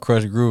was from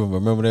Crush Groove. But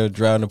remember they were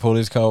driving the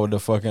police car with the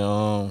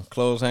fucking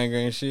clothes hanger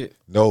and shit?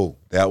 No,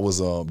 that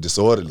was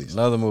Disorderlies.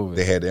 Another movie.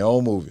 They had their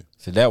own movie.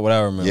 So that what I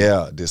remember.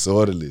 Yeah,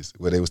 Disorderlies,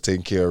 where they was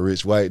taking care of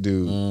rich white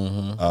dude.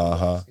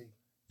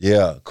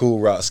 Yeah, Cool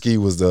Rock Ski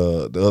was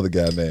the other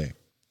guy name.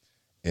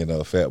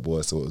 And Fat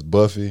Boy. So it was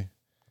Buffy,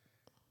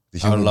 the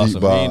I Human lost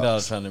 $1 million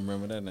Beatbox. trying to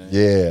remember that name.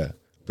 Yeah.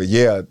 But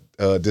yeah,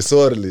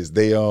 Disorderlies,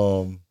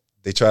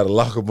 they tried to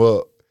lock him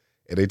up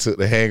and they took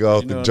the hang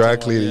off the dry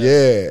cleaner.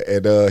 Yeah.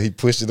 And he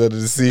pushed it under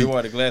the seat.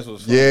 Why the glass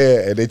was funny.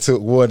 Yeah, and they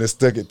took one and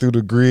stuck it through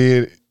the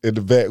grid in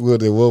the back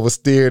wheel. And one was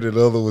steering and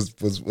the other was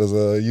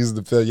using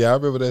the pedal. Yeah, I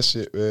remember that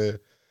shit, man.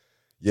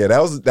 Yeah,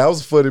 that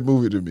was a funny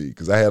movie to me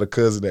because I had a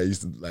cousin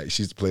that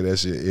she used to play that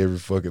shit every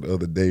fucking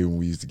other day when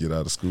we used to get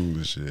out of school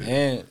and shit.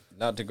 And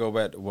not to go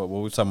back to what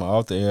we were talking about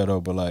off the air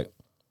though, but like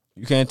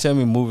you can't tell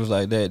me movies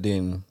like that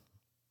didn't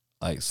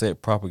like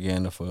set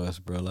propaganda for us,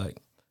 bro. Like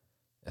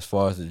as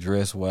far as the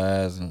dress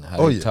wise and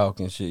how they talk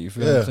and shit. You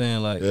feel what I'm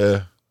saying? Like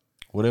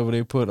whatever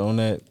they put on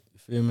that, you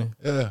feel me?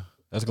 Yeah.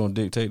 That's gonna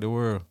dictate the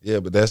world.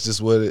 Yeah, but that's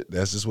just what it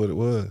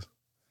was.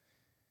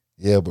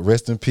 Yeah, but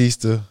rest in peace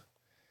to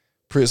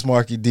Prince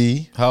Marky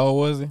D. How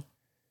old was he?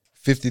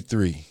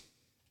 53.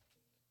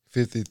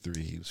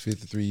 53. He was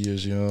 53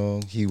 years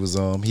young. He was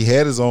he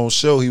had his own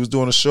show. He was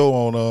doing a show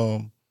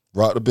on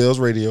Rock the Bells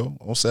Radio,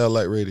 on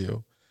Satellite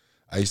Radio.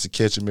 I used to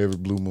catch him every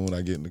blue moon.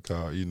 I get in the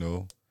car, you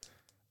know.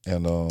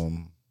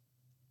 And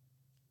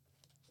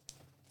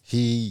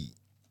he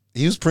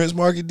was Prince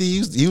Marky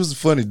D. He was a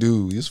funny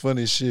dude. He was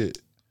funny as shit.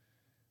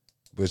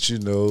 But you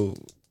know,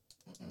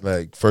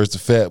 like first the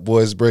Fat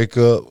Boys break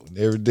up, and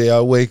every day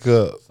I wake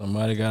up.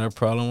 Somebody got a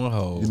problem with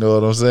hoes. You know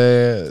what I'm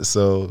saying?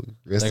 So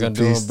rest think in I'm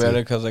peace. doing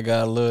better because I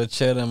got a little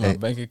cheddar in my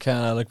bank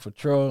account. I look for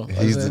trouble.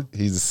 He's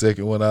the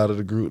second one out of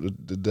the group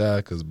to die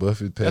because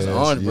Buffy passed That's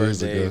Orange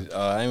years birthday. ago.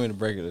 I ain't mean to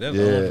break it. That's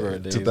Orange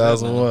birthday.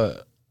 2001.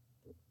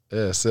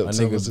 Yeah, My September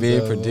nigga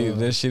big 2001. predicted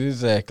that shit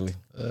exactly.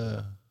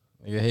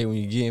 Nigga hate when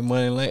you getting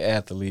money like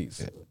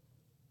athletes.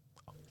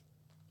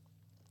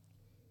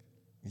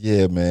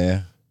 Yeah,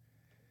 man.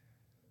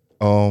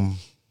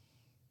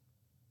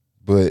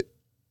 But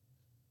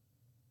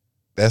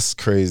that's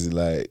crazy.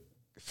 Like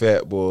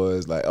Fat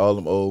Boys, like all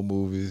them old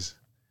movies,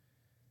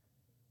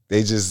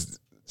 they just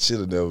should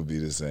have never be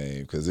the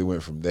same because it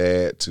went from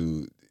that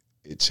to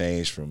it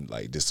changed from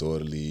like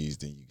Disorderlies.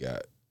 Then you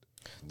got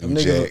Them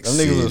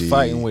niggas was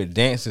fighting with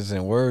dances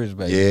and words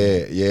back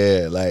then.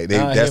 Yeah. Like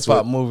that's hip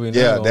hop what movie.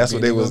 Yeah, that's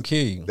what they was.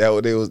 Kill you. That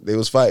what they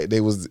was fighting.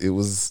 It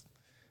was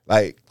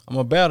like I'm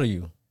gonna battle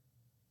you.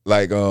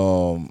 Like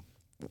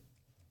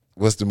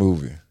what's the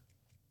movie?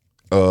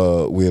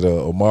 With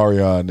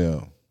Omarion and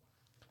them.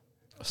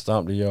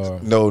 Stomp the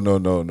Yard. No.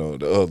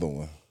 The other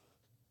one.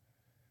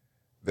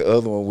 The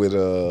other one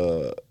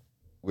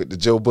with the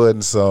Joe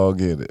Budden song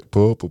in it.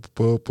 Pup.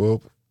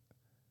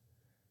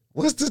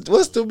 What's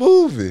the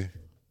movie?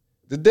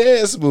 The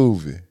dance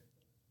movie.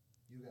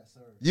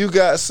 You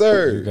got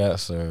served.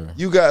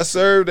 You got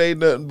served ain't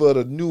nothing but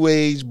a new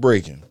age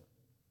breaking.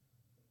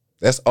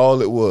 That's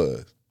all it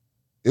was.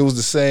 It was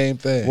the same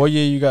thing. What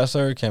year You Got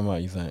Served came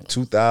out, you think?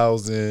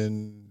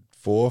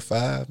 2004 or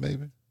 5,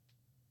 maybe.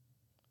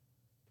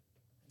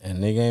 And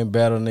nigga ain't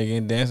battle, nigga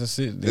ain't dancing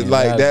shit.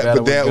 Like that,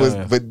 but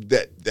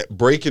that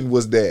breaking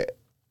was that.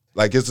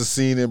 Like it's a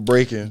scene in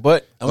Breaking,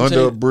 but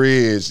under a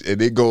bridge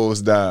and it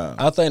goes down.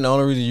 I think the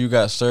only reason You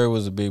Got Served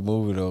was a big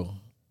movie though,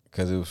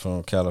 Because it was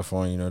from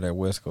California, you know, that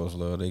West Coast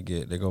love. They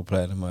go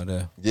platinum out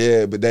there.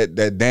 Yeah, but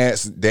that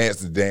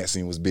dance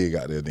scene was big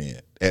out there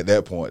then. At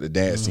that point, the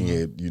dance scene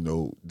had,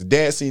 the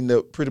dance scene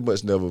pretty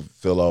much never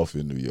fell off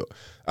in New York.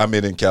 I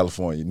mean, in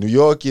California. New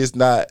York is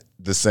not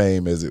the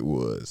same as it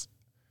was.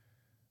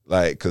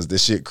 Like, because the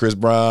shit Chris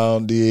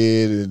Brown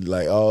did and,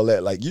 like, all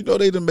that. Like,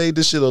 they done made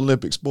this shit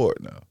Olympic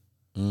sport now.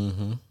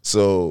 Mm-hmm.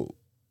 So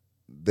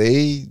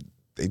they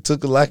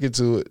took a liking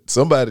to it.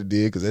 Somebody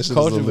did, because that shit is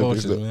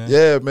Olympic sport. Man.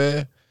 Yeah,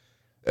 man.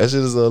 That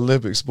shit is an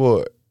Olympic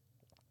sport.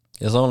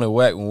 It's only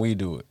whack when we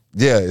do it.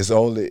 Yeah, it's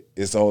only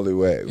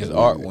whack. It's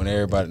art when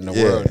everybody in the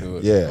world do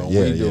it. Yeah,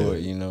 when we do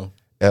it,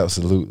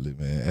 Absolutely,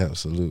 man.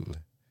 Absolutely.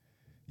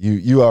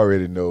 You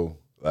already know,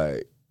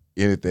 like,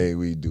 anything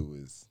we do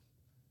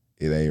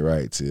it ain't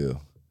right till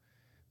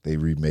they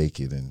remake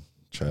it and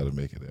try to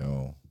make it their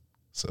own.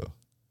 So,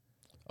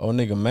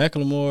 nigga,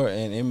 Macklemore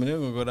and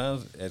Eminem gonna go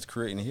down as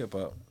creating hip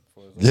hop.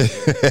 Yeah,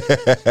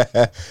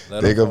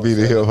 they gonna be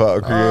the hip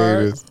hop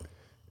creators. Right.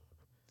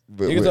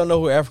 But niggas don't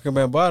know who African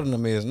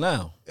Bambaataa is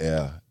now.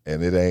 Yeah,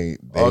 and it ain't.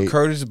 Or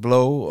Curtis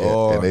Blow,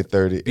 or and they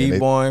 30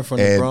 B-Boy from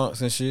the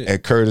Bronx and shit.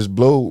 And Curtis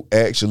Blow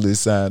actually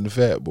signed the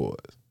Fat Boys.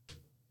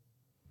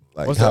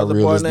 Like, what's how the other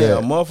real boy is name? that?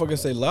 A motherfucker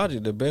say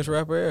Logic, the best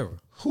rapper ever.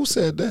 Who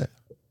said that?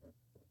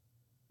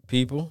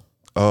 People.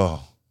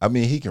 Oh, I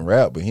mean, he can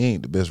rap, but he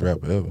ain't the best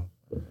rapper ever.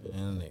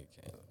 Yeah,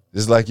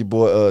 Just like your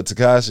boy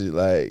Tekashi,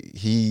 like,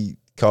 he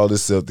called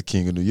himself the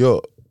King of New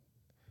York.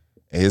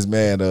 And his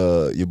man,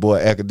 your boy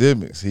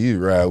Academics, he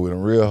ride with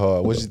him real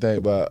hard. What you think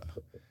about,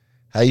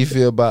 how you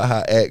feel about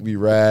how Ack be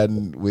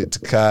riding with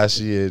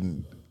Tekashi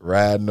and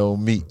riding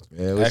on Meek?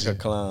 Man, Ack a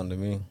clown to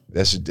me.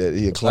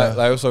 He a clown?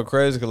 Like, it's so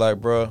crazy, because, like,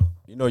 bro,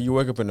 you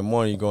wake up in the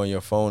morning, you go on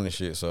your phone and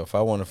shit. So if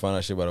I want to find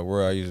out shit about the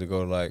world, I usually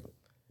go to, like,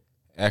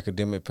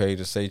 academic page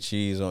to Say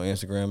Cheese on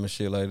Instagram and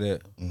shit like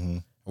that. Mm-hmm.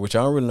 Which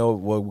I don't really know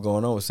what's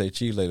going on with Say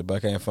Cheese later, but I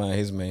can't find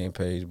his main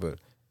page. But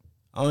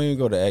I don't even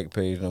go to Act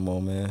page no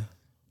more, man.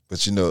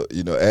 But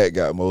Act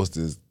got most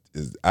of his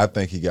I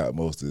think he got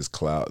most of his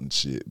clout and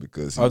shit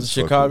because he the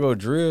Chicago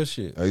drill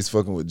shit. He's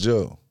fucking with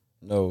Joe.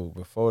 No,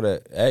 before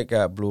that, Act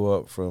got blew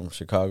up from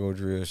Chicago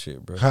drill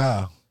shit, bro.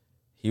 How?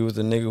 He was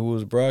the nigga who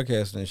was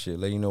broadcasting and shit,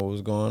 let you know what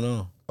was going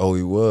on. Oh,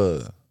 he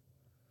was.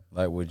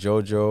 Like with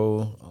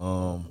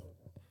JoJo,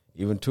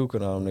 even Tuka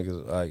and all them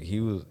niggas, like he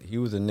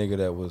was a nigga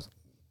that was.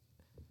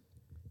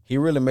 He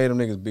really made them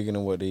niggas bigger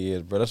than what they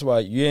is, bro. That's why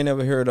you ain't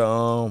never heard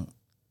of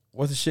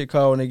what's the shit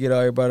called when they get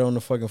everybody on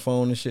the fucking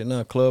phone and shit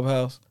now?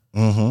 Clubhouse.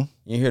 Mm-hmm.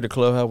 You hear the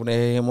Clubhouse when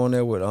they had him on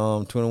there with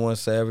 21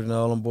 Savage and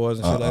all them boys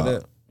and shit like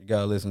that? You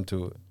gotta listen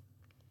to it.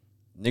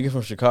 Niggas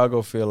from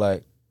Chicago feel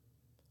like,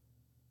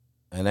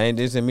 and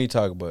this ain't me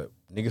talking, but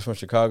niggas from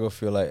Chicago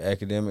feel like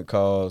Academic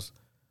caused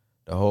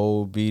the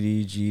whole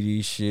BD,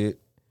 GD shit.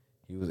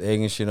 He was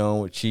egging shit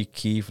on with Chief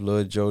Keef,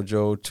 Lil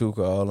JoJo,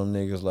 Tuka, all them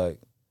niggas. Like,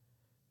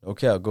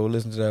 okay, go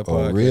listen to that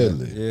podcast. Oh,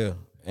 really? Yeah.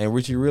 And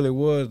Richie really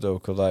was, though,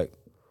 because, like,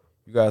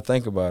 you got to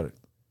think about it.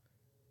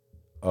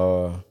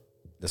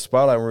 The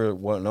spotlight really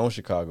wasn't on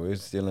Chicago.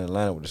 It's still in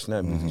Atlanta with the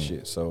snap music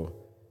shit. So,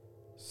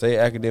 say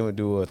Academic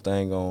do a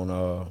thing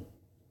on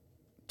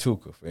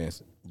Tuka, for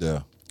instance.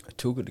 Yeah.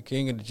 Tuka, the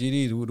king of the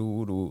GDs,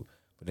 woo-doo.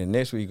 But then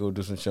next week, go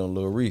do some shit on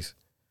Lil Reese.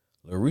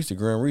 Lil Reese, the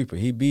Grim Reaper,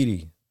 he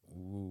BD.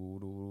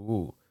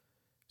 Woo-doo.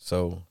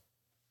 So,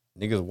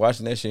 niggas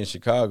watching that shit in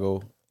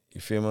Chicago,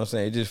 you feel what I'm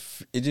saying?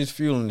 It just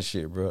fueling the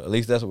shit, bro. At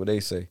least that's what they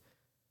say.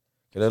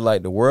 Cause they're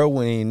like, the world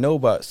wouldn't even know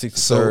about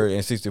 63rd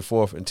and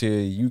 64th until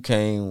you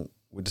came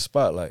with the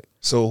spotlight.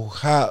 So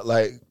how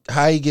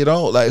he get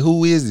on? Like,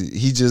 who is he?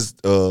 He just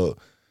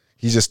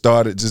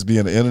started just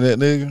being an internet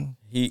nigga?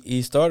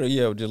 He started,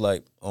 just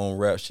like on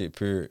rap shit,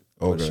 period.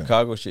 Okay. But the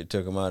Chicago shit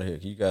took him out of here.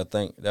 You gotta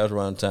think that was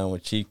around the time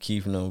when Chief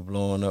Keef and them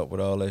blowing up with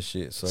all that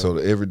shit. So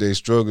the everyday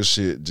struggle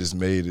shit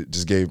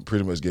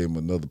pretty much gave him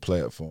another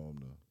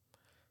platform though.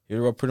 He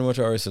was pretty much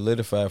already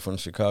solidified from the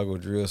Chicago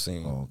drill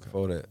scene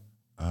before that.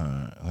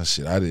 Oh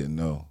shit, I didn't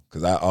know.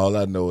 Cause all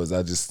I know is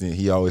I just seen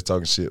he always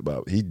talking shit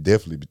about. He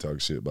definitely be talking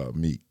shit about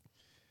Meek.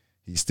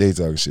 He stay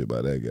talking shit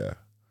about that guy.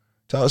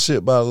 Talk shit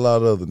about a lot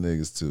of other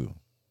niggas too.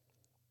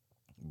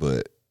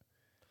 But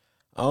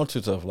I don't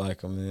too tough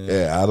like him, man.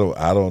 Yeah,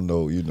 I don't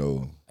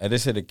know. And they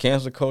said the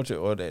cancel culture,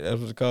 or that's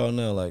what it's called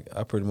now. Like,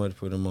 I pretty much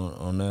put him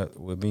on that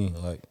with me.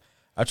 Like,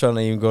 I try not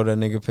even go to that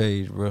nigga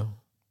page, bro.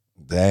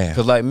 Damn.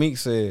 Cause like Meek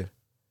said,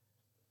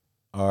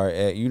 all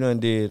right, you done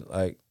did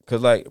like.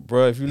 Cause like,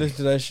 bro, if you listen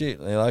to that shit,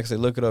 and like I said,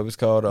 look it up. It's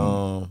called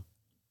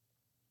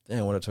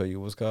damn, what I told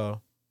you it was called?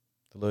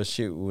 The little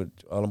shit with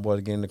all them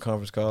boys getting the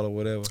conference call or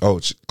whatever.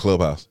 Oh,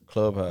 Clubhouse.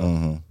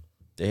 Mm-hmm.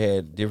 They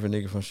had different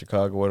niggas from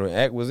Chicago. Whatever.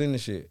 Act was in the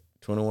shit.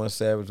 21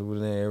 Savage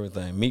was in there.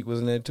 Everything. Meek was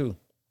in there too.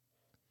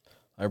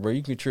 Like, bro,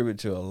 you contribute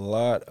to a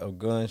lot of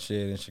gun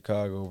shit in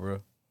Chicago, bro.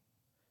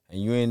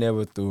 And you ain't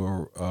never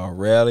through a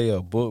rally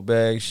or book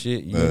bag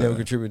shit. You ain't never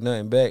contribute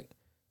nothing back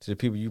to the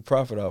people you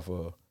profit off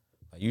of.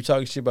 Like, you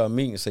talking shit about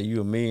Meek and say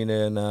you a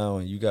millionaire now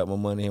and you got more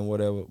money and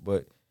whatever,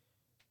 but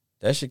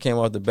That shit came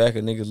off the back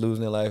of niggas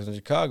losing their lives in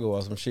Chicago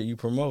or some shit you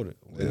promoted.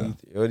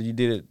 Whether you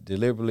did it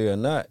deliberately or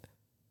not.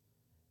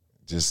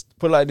 Just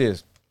put it like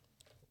this.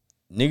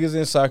 Niggas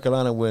in South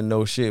Carolina wouldn't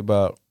know shit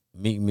about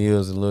Meek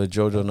Mills and Lil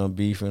JoJo them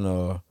beefing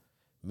or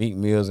Meek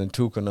Mills and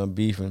Tuka them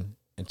beefing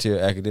until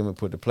Academic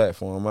put the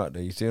platform out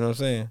there. You see what I'm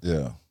saying?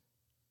 Yeah.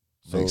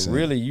 So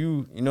really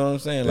you know what I'm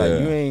saying? Like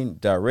you ain't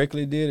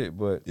directly did it,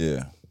 but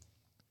yeah.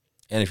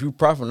 And if you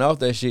profiting off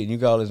that shit and you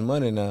got all this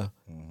money now,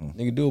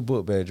 nigga, do a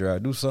book bag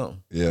drive, do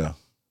something. Yeah.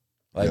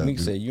 Like Meek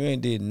said, you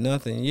ain't did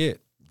nothing yet.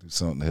 Do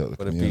something to help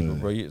for the people,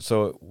 bro.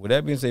 So with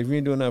that being said, if you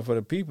ain't doing nothing for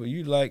the people,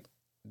 you like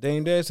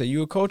Dame Dad said,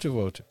 you a culture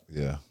vulture.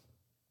 Yeah.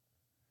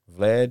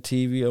 Vlad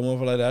TV, a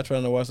motherfucker like that. I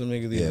trying to watch some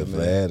niggas either,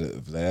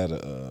 man.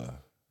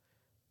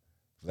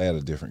 Vlad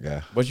a different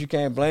guy. But you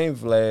can't blame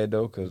Vlad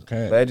though, cause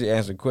Vlad just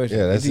answered questions.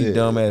 Yeah, that's these it.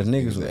 Dumbass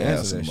niggas who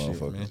answer that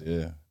shit,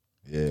 man.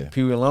 Yeah.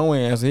 Pee Wee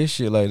Longway answer his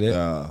shit like that.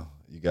 Nah,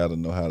 you got to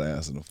know how to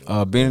answer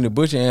them. Benny the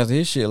Butcher answer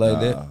his shit like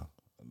that.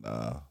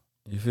 Nah.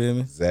 You feel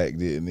me? Zach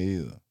didn't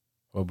either.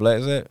 Or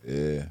Black Zach?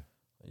 Yeah.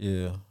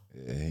 Yeah.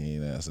 Yeah, he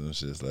ain't answering them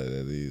shits like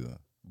that either.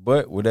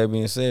 But with that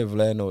being said,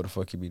 Vlad know what the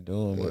fuck he be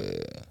doing.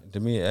 But to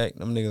me,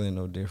 them niggas ain't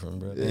no different,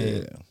 bro.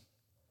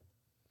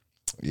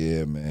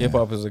 Yeah, man. Hip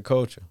hop is a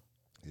culture.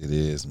 It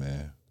is,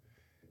 man.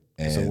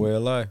 It's a way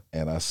of life.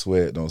 And I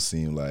swear it don't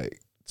seem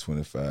like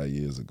 25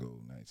 years ago,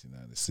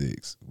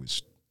 1996,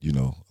 which, you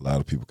know, a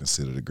lot of people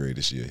consider the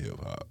greatest year of hip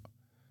hop.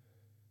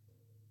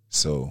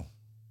 So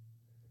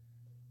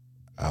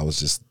I was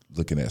just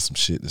looking at some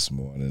shit this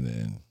morning,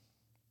 and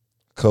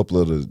a couple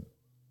of the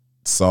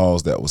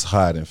songs that was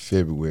hot in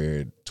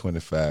February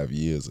 25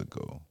 years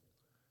ago.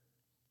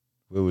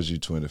 Where was you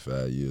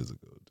 25 years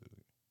ago, dude?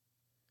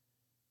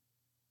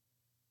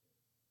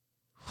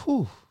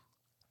 Whew.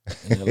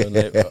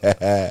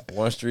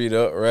 One street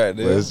up right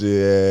there. What's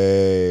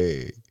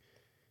your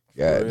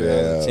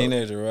goddamn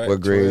teenager, right?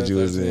 What grade you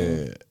was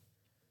in?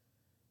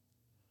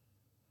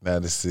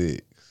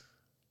 96.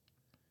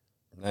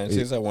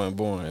 96, I wasn't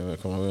born.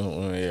 Come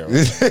on, yeah.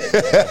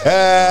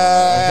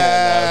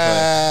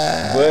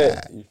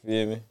 But you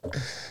feel me?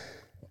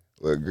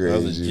 What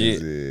grade you was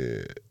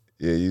in?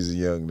 Yeah, you was a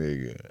young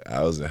nigga.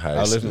 I was in high school.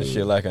 I listen to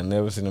shit like I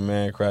never seen a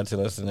man cry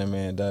till I seen that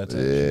man die.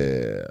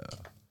 Yeah.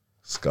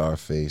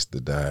 Scarface, The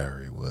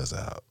Diary was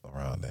out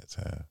around that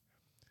time.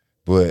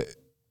 But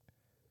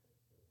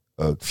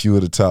a few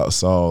of the top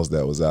songs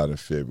that was out in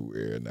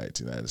February of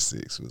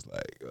 1996 was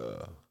like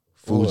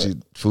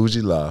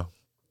Fuji La,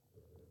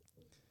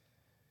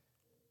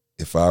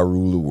 If I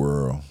Rule the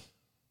World,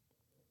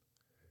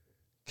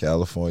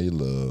 California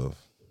Love,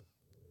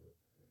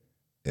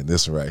 and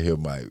this one right here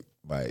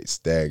might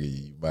stagger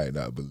you. You might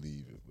not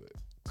believe it, but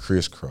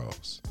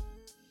Crisscross,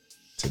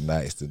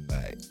 Tonight's the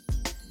Night.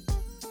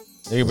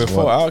 Nigga,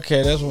 before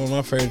Outkast, that's one of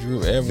my favorite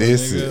group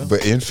ever.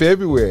 But in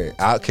February,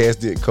 Outkast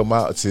didn't come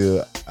out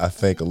till I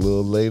think a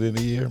little later in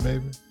the year,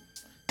 maybe.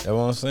 That's what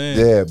I'm saying.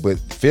 Yeah, but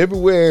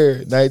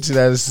February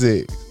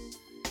 1996,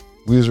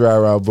 we was right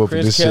around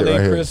bumping this Kelly shit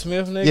right here. Chris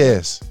Smith, nigga?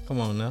 Yes. Come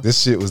on now.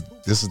 This was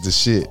the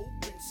shit.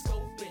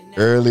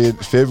 Early in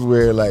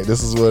February, like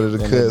this is one of the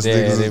cuts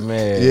niggas.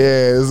 Yeah,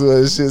 this is one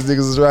of the shits niggas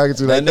was rocking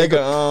to. Like,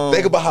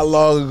 think about how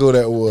long ago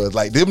that was.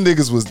 Like them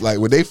niggas was like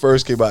when they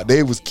first came out,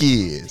 they was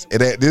kids, and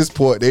at this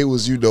point they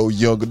was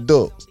young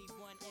adults.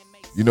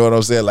 You know what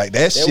I'm saying? Like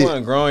that shit. They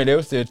weren't growing. They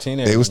were still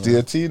teenagers. They was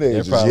still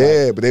teenagers.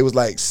 Yeah, but they was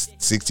like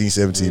 16,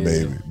 17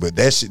 maybe. But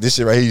this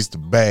shit right here used to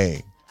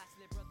bang.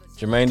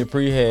 Jermaine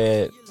Dupri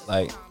had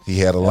he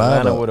had a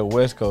lineup with a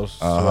West Coast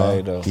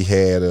swag though. He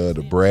had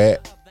the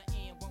Brat.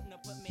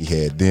 He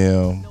had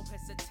them,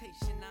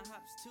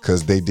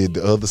 cause they did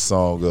the other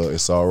song,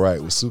 "It's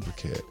Alright" with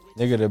Supercat.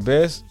 Nigga, the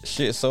best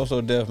shit So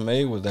Def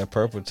made was that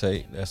Purple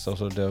Tape, that So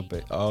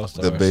Def All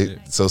Star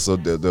shit.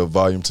 The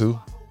volume 2,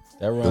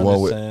 that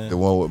the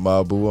one with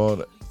Mabu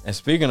on it. And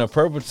speaking of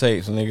Purple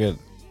Tapes, nigga,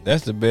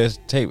 that's the best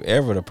tape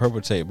ever. The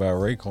Purple Tape by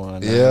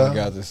Raekwon. Yeah,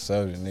 got this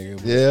subject,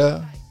 nigga.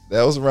 Yeah,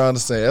 that was around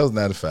the same. That was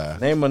 95.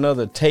 Name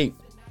another tape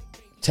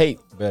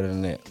better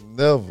than that.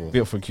 Never.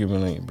 Built for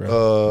Cuban Link,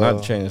 bro.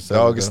 Not to change the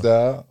Doggy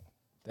Style.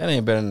 That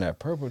ain't better than that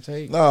Purple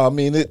Tape. No, I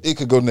mean it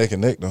could go neck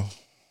and neck though.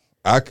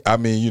 I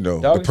mean, you know,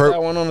 Doggy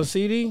Style one on the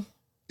CD.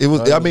 It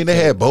was. They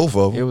had both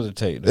of them. It was a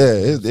tape. Yeah,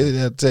 it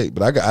had a tape,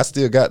 but I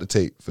still got the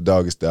tape for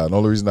Doggy Style. The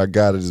only reason I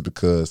got it is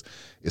because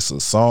it's a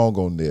song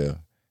on there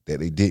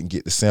that they didn't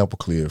get the sample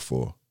cleared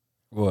for.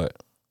 What?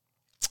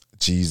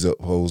 G's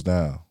Up, Hoes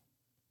Down.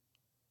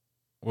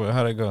 Well,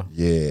 how'd it go?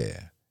 Yeah.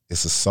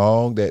 It's a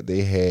song that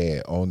they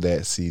had on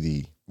that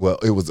CD. Well,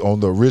 it was on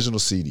the original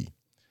CD.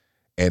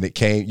 And it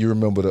came, you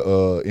remember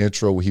the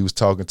intro where he was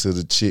talking to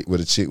the chick, where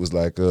the chick was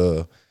like,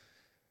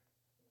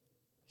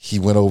 he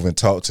went over and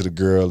talked to the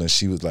girl, and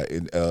she was like,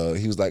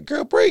 he was like,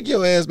 girl, break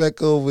your ass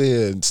back over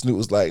here. And Snoop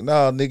was like,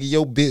 nah, nigga,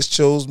 your bitch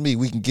chose me.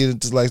 We can get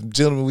into like some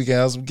gentlemen, we can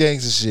have some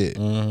gangster shit.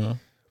 Mm-hmm.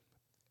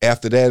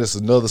 After that, it's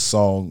another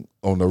song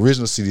on the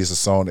original CD. It's a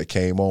song that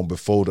came on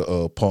before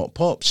the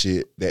Pump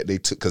shit that they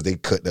took because they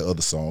cut the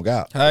other song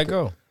out. How it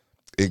go?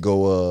 It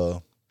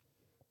go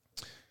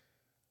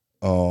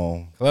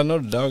 'Cause I know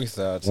the Doggy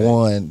Style tape.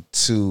 1,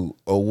 2,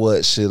 or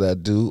what should I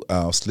do?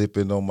 I'm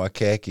slipping on my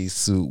khaki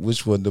suit.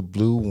 Which one, the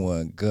blue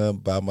one? Gun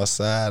by my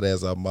side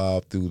as I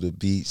mob through the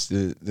beach.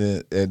 And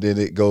then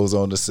it goes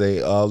on to say,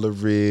 all the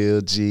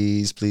real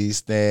G's, please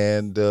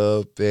stand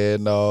up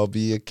and all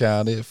be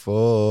accounted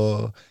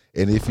for.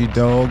 And if you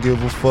don't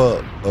give a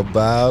fuck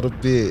about a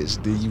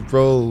bitch, then you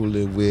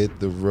rolling with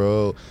the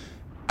road.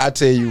 I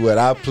tell you what,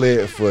 I play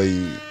it for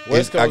you.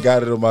 I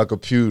got it on my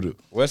computer.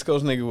 West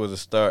Coast nigga was a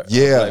start.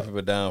 Yeah, Black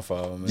people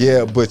downfall. Man.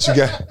 Yeah, but you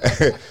got,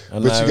 to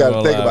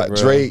think about bro.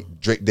 Drake.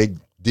 They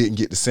didn't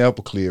get the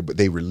sample clear, but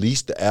they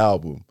released the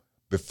album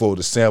before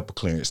the sample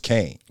clearance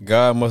came.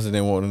 God must have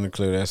didn't want them to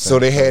clear that. So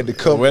they had to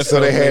come. West so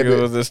Coast they had nigga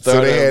to. Was the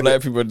start of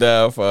black people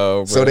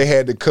downfall. Bro. So they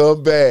had to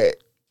come back,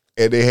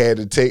 and they had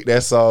to take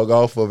that song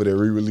off of it and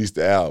re-release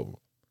the album.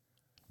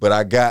 But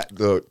I got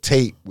the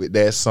tape with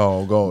that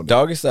song on.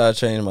 Doggy Style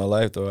changed my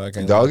life though. I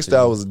can't. Doggy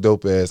Style was a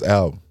dope ass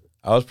album.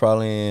 I was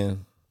probably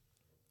in,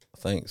 I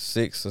think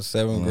 6th or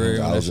 7th grade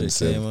when that shit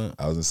came out.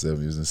 I was in 7.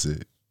 You was in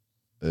 6.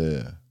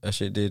 Yeah, that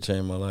shit did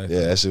change my life.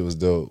 Yeah, that shit was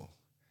dope.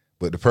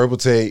 But the Purple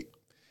Tape,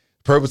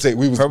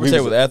 we was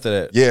after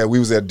that. Yeah, we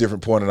was at a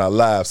different point in our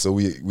lives, so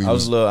we I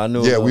was a little. I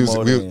knew. Yeah, we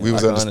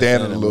was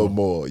understanding a little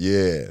more.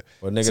 Yeah.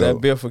 Well, nigga,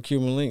 that bill for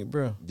Cuban Link,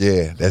 bro.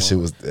 Yeah, that shit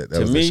was. That to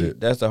was me, the shit.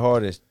 That's the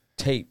hardest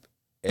tape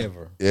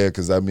ever. Yeah,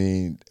 because I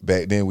mean,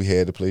 back then we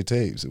had to play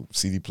tapes.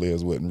 CD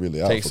players wasn't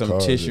really out. Take for some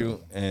cars, tissue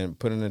and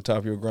put it in the top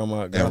of your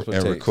grandma gospel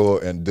and tapes.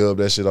 record and dub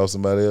that shit off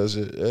somebody else.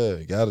 Shit. Yeah,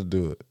 you gotta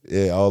do it.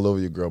 Yeah, all over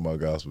your grandma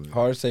gospel.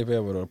 Hardest tape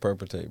ever though,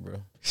 Purple Tape, bro.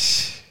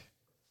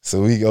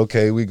 So we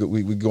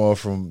going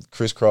from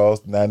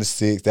Crisscross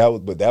 96.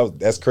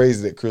 That's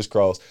crazy that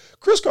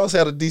Crisscross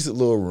had a decent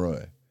little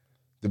run.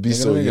 To be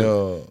so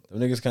young, them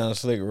niggas kind of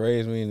slick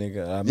raised me,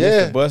 nigga. I missed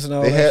yeah, the bus and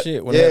all that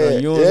shit. When they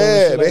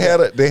had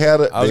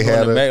a. I was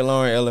going to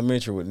McLaurin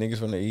Elementary with niggas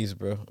from the East,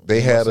 bro. They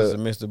had a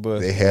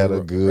bus. They had a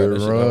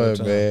good run,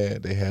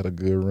 man. They had a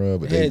good run,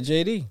 but they had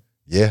JD.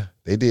 Yeah,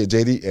 they did.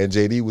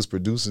 JD was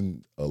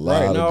producing a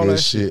lot of good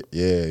shit.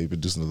 Yeah, he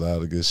producing a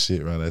lot of good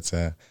shit around that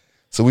time.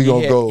 So we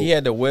gonna go. He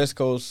had the West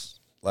Coast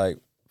like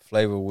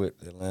flavor with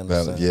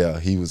Atlanta sound. Yeah,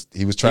 he was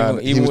trying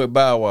even with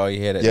Bow Wow,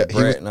 he had that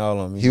Brett and all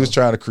of them. He was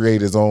trying to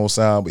create his own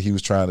sound, but he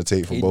was trying to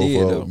take from both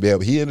of them. Yeah,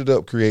 but he ended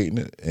up creating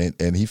it,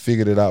 and he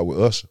figured it out with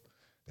Usher.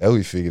 That's who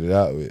he figured it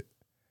out with.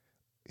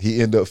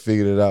 He ended up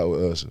figuring it out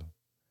with Usher.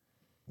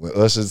 When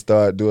Usher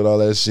started doing all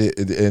that shit,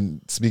 and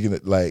speaking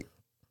of like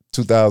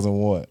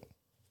 2001,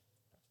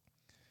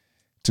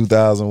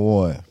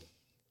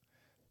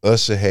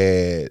 Usher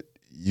had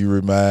You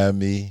Remind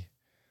Me,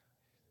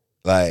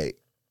 like,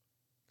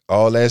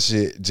 all that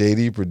shit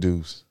JD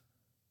produced.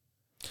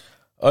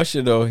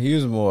 Usher though, he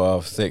was more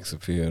off sex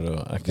appeal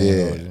though. I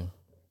can't hold you.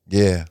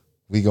 Yeah.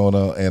 We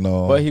gonna and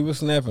but he was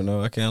snapping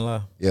though, I can't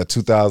lie. Yeah,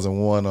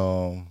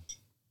 2001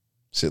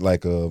 shit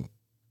like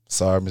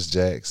Sorry Miss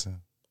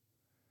Jackson.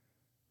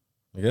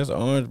 I guess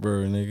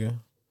Orangeburg, nigga.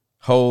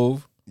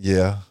 Hove.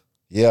 Yeah.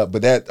 Yeah,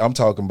 but that I'm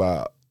talking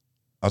about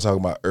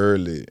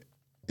early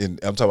I'm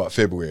talking about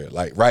February,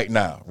 like right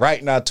now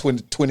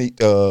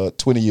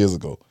 20 years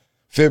ago.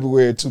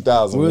 February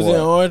 2001. We was in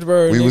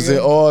Orangeburg. We was in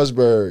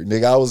Orangeburg,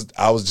 nigga.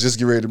 I was just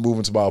getting ready to move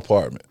into my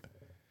apartment.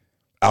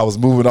 I was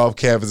moving off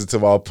campus into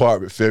my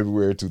apartment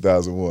February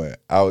 2001.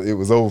 It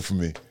was over for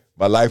me.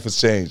 My life was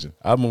changing.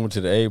 I moved to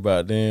the A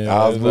by then.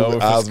 I was moving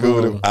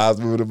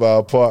to my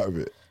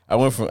apartment. I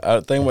went from. I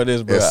think about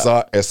this, bro.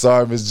 And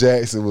Sorry Miss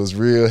Jackson was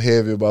real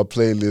heavy in my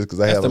playlist because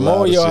I had a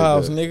lot of shit. That's the Moyo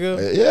house,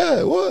 nigga. Yeah,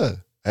 it was.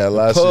 I had a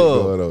lot of shit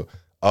going on.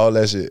 All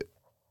that shit.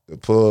 The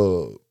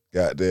pub,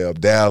 goddamn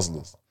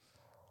Dazzlers.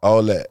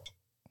 All that,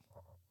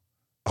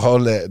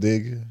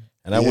 nigga.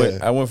 And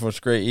I went from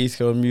straight East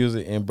Coast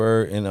music in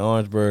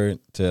Orangeburg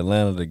to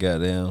Atlanta to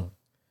goddamn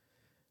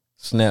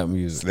Snap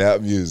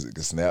music.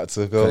 Cause Snap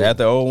took over.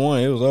 After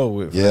 01, it was over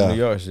with. New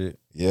York shit.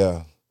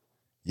 Yeah,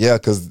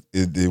 cause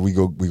we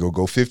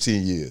go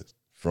 15 years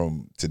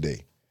from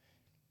today.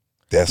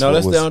 Let's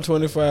stay on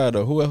 25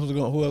 though. Who else was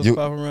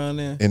popping around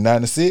there in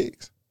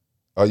 96?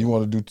 Oh, you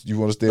want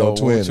to stay on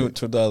 20?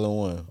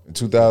 2001. In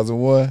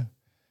 2001,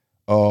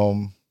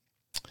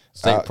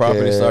 State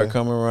Property started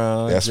coming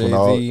around. That's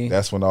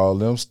when all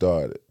them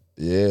started.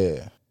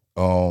 Yeah.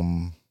 I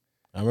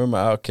remember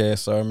Outkast,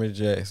 Sorry Miss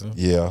Jackson.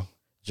 Yeah.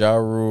 Ja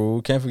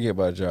Rule. Can't forget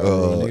about Ja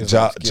Rule.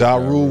 Ja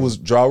Rule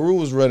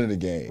was running the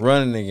game.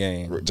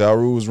 Ja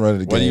Rule was running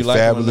the game. Whether you like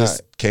Fabulous, him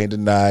or not. can't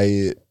deny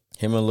it.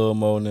 Him and Lil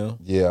Mo now.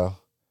 Yeah.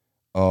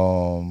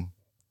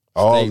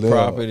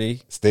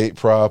 State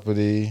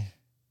Property.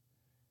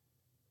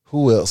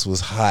 Who else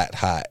was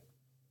hot?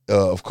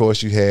 Of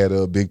course, you had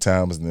Big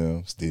Timers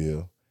now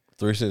still.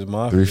 3-6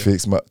 Mafia.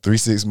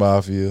 3-6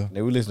 Mafia.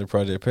 We listen to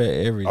Project Pat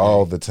every day.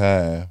 All the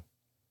time.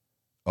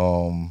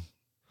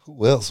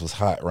 Who else was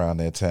hot around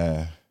that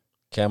time?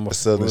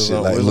 Southern shit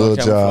like Lil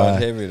Jon.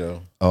 Heavy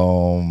though.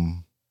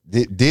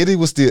 Diddy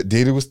was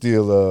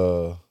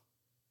still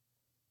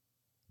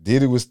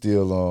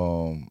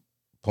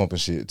pumping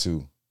shit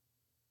too.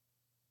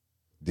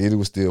 Diddy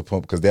was still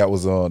pumping because that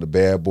was on the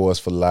Bad Boys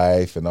for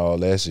Life and all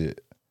that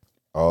shit.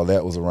 All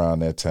that was around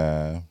that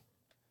time.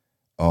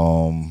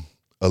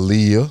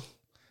 Aaliyah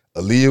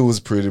was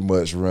pretty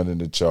much running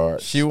the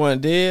charts. She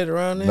wasn't dead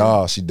around then?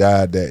 Nah, she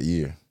died that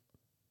year.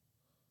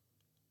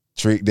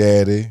 Trick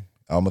Daddy,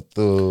 I'm a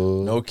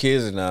Thug. No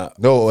kids now.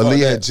 No,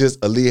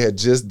 Aaliyah had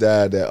just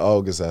died that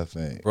August, I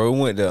think. Bro, we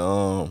went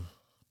to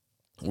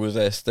was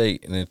that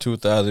state, and in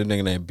 2000,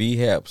 nigga named B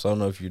Haps. I don't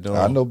know if you know.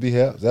 I know B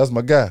Haps. That was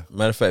my guy.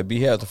 Matter of fact, B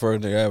Haps the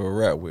first nigga I ever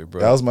rap with,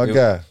 bro. That was my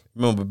guy.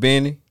 Remember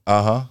Benny?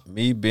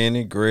 Me,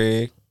 Benny,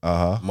 Greg,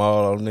 Maul,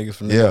 all them niggas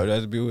from New York that I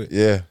used to be with.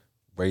 Yeah.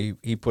 Bro,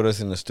 he put us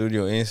in the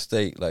studio in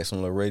state, like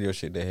some little radio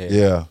shit they had.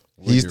 Yeah.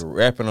 He's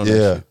rapping on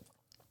that shit.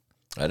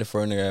 That's the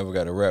first nigga I ever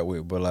got to rap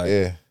with, but like.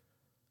 Yeah.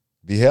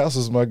 B House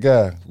was my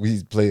guy.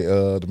 We played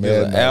the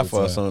Madden. Alpha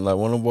or something, like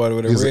one of them boys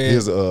with a red.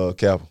 He's a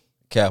Kappa.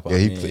 Kappa. Yeah,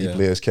 he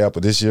plays Kappa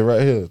this year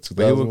right here. 2001.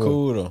 But he was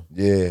cool though.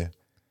 Yeah.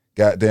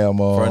 Goddamn.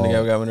 First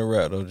nigga I got me to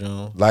rap though,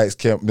 John. Lights,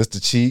 Mr.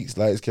 Cheeks,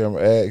 Lights,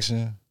 Camera,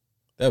 Action.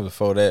 That was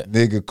before that.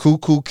 Nigga,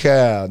 Cuckoo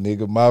Cow,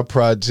 nigga. My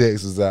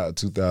Projects was out in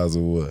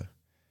 2001.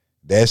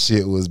 That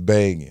shit was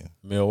banging.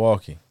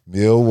 Milwaukee.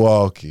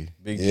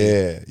 Big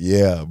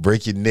yeah.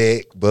 Break Your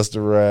Neck, Busta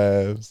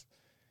Rhymes.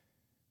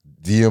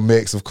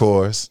 DMX, of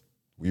course.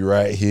 We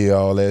right here,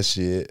 all that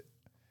shit.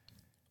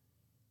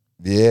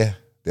 Yeah,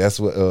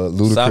 that's what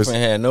Ludacris Soppin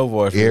had no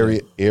voice.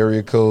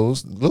 Area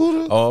codes.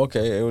 Luda. Oh,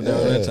 okay. It was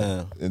down that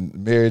time. And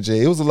Mary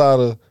J. It was a lot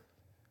of.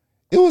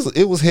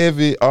 It was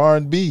heavy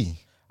R&B.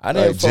 I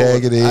didn't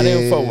fuck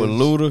with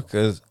Luda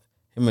because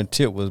him and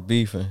Tip was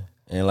beefing,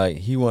 and like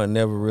he wasn't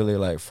never really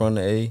like from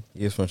the A.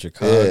 He was from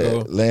Chicago.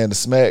 Yeah, Land of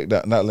Smack,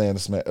 not Land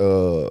of Smack.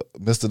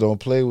 Mr. Don't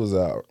Play was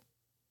out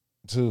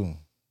too.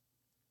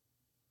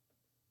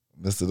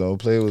 Mr. Don't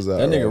Play was out.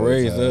 That nigga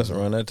raised us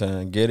around that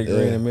time. Get It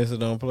Green and Mr.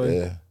 Don't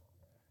Play.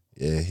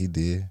 Yeah, he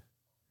did.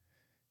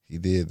 He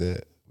did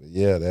that. But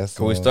yeah, that's.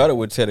 Cause we started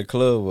with Tear the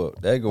Club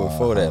Up. That go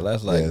before that.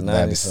 That's like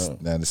 90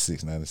 something.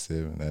 96,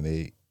 97,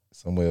 98,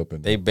 somewhere up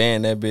in there. They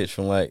banned that bitch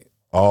from like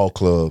all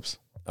clubs.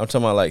 I'm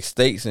talking about like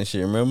states and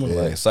shit. Remember,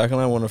 like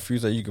Cyclone, one of the few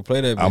that you could play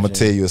that bitch. I'm gonna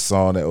tell you a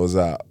song that was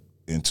out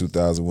in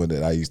 2001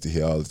 that I used to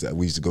hear all the time.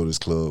 We used to go to this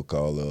club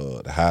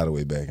called The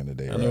Hideaway back in the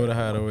day. I know The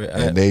Hideaway.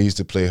 And they used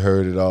to play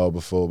Heard It All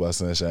Before by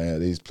Sunshine.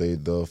 They used to play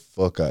the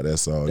fuck out that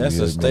song. That's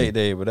a state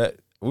day, but that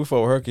we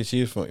fought with her because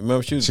she was from.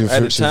 Remember, she was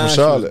at the time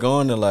she was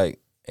going to like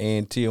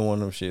A&T and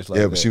one of them shits like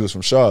that. Yeah, but she was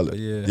from Charlotte. But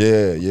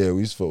yeah. We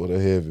used to fuck with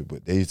her heavy,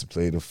 but they used to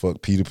play the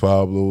fuck Peter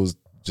Pablo was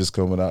just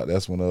coming out.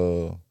 That's when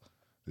the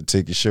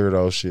Take Your Shirt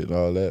Off shit and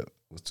all that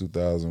was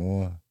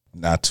 2001.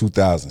 Now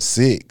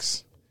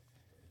 2006.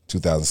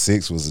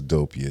 2006 was a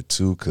dope year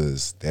too,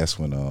 cause that's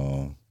when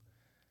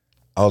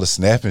all the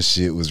snapping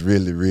shit was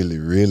really, really,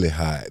 really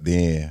hot.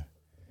 Then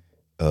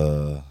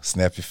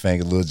Snap Your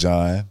Finger, Lil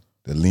Jon,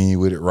 the Lean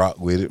With It, Rock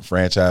With It,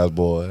 Franchise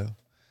Boy.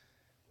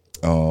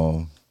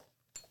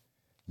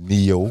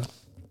 Neo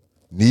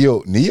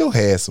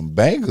had some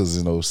bangers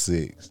in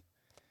 06.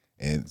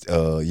 And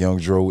Young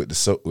Dro with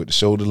the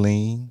Shoulder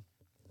Lean.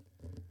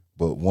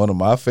 But one of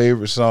my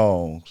favorite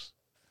songs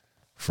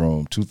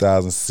from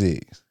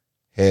 2006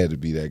 had to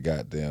be that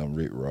goddamn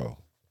Rick Ross.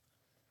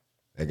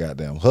 That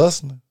goddamn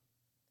Hustling.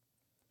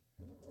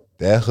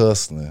 That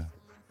Hustling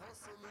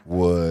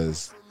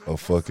was a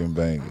fucking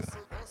banger.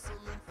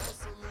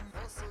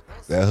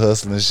 That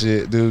Hustling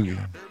shit, dude.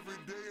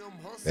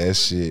 That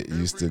shit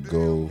used to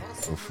go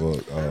for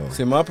fuck off.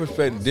 See, my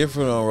perspective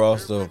different on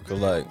Ross though, cause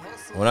like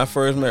when I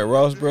first met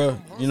Ross, bro,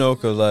 you know,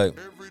 cause like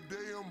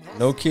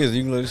no kids,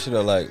 you can look this shit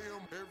up like.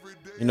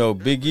 You know,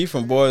 Big E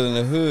from Boys in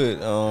the Hood,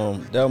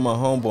 that was my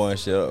homeboy and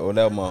shit, or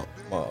that was my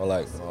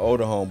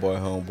older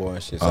homeboy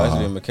and shit. So I used to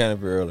be a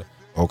mechanic early.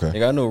 Okay.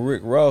 Nigga, I know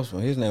Rick Ross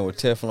when his name was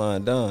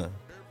Teflon Don.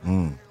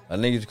 I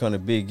niggas used to come to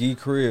Big E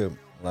crib,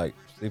 like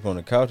sleep on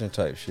the couch and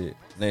type shit.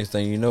 Next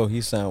thing you know,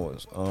 his sound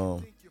was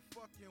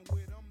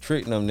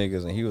tricking them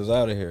niggas and he was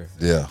out of here.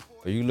 Yeah.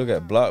 But you look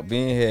at Block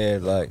being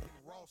had like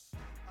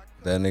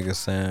that nigga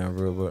sound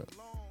real, but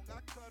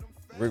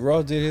Rick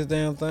Ross did his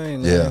damn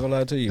thing. Yeah. I ain't gonna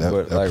lie to you.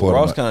 But like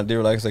Ross kind of did,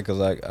 like I said, cause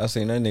like I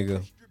seen that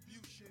nigga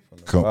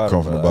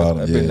come from the bottom.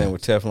 That big name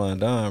with Teflon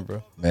Don,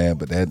 bro. Man,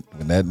 but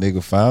when that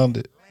nigga found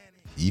it,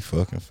 he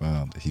fucking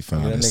found it. He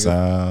found his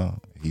sound.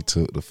 He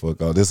took the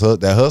fuck off.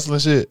 That hustling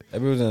shit.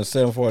 That bitch was in a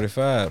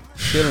 745,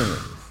 killing it.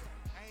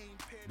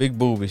 Big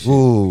booby shit.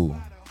 Ooh,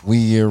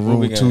 we in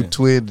room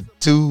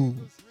 222.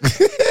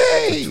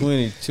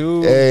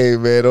 22. Hey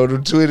man, on the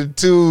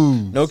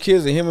 22. No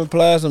kids and him and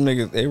Ply, some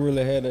niggas, they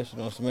really had that shit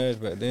on Smash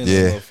back then.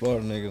 Yeah.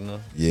 Florida niggas now.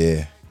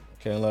 Yeah.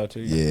 Can't lie to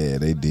you. Yeah,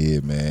 they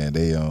did, man.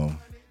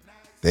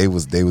 They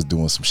was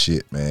doing some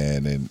shit,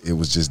 man, and it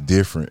was just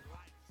different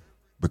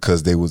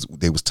because they was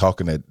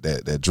talking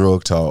that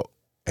drug talk,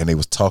 and they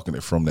was talking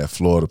it from that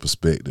Florida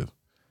perspective,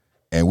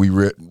 and we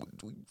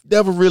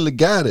never really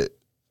got it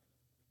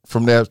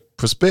from that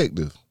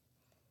perspective.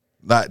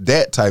 Not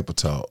that type of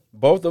talk.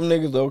 Both them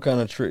niggas though kind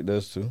of tricked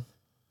us too.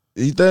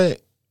 You think?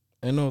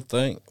 Ain't no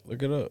think.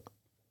 Look it up.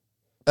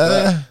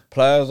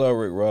 Plies or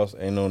Rick Ross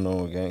ain't no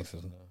known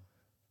gangsters now.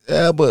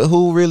 Yeah, but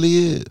who really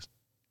is?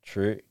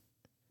 Trick,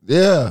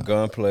 Yeah.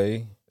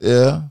 Gunplay,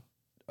 Yeah.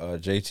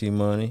 JT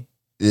Money.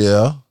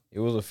 Yeah. It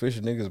was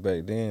official niggas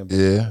back then. But,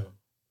 Yeah.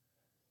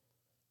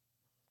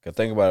 Cause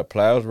think about it,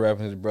 Plow was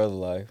rapping his brother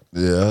life.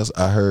 Yeah,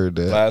 I heard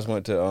that. Plow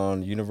went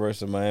to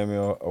University of Miami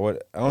or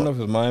what? I don't know if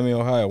it was Miami,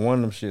 Ohio. One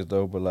of them shits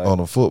though, but like On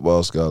a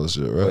football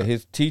scholarship, right? But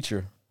his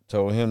teacher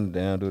told him to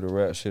down do the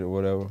rap shit or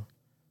whatever.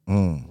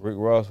 Rick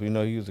Ross, we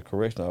know he was a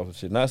correctional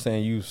officer. Not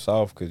saying you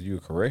soft because you a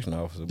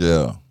correctional officer. But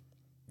Yeah.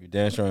 you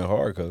damn sure ain't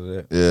hard because of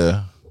that.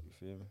 Yeah. You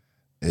feel me?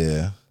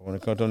 Yeah. But when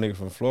it comes to a nigga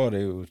from Florida,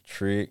 it was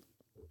Trick.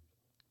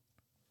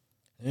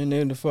 And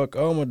then the fuck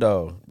Oma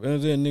dog. When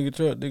that nigga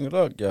truck, nigga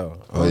luck,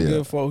 y'all. I don't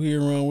give a fuck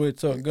here around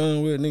with, talk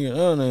gun with, nigga. I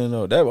don't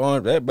know.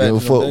 That back to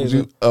fuck them days.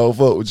 with you. I don't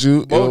fuck with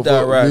you. Both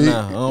die right me.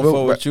 now. I don't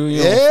fuck with you.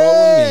 You don't fuck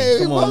with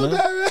me. Come on,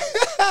 man.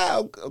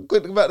 I'm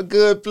quick about the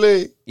good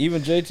play.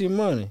 Even JT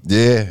Money.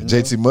 Yeah,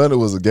 JT Money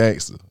was a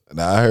gangster.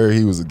 Now I heard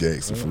he was a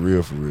gangster for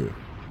real, for real.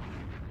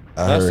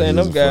 Not saying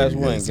them guys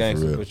weren't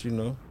gangsters, but you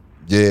know.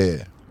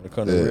 Yeah. When it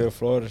comes to real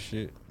Florida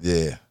shit.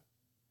 Yeah.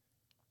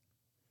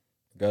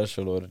 Gotta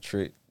show Lord a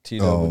Trick.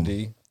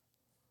 TWD.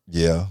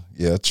 Yeah.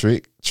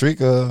 Trick.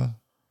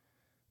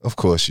 Of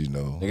course you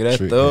know. Nigga, that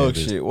Trick Thug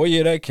shit. What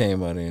year that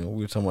came out in?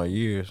 We were talking about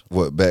years.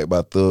 What, back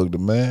by Thug the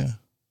Man?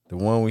 The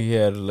one we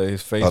had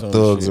his face on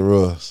Thugs the shit.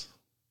 Are Us.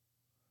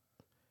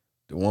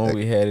 The one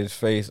we had his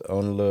face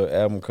on the little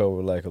album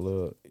cover, like it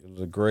was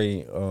a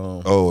gray.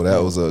 That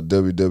was a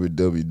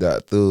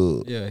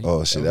www.thug.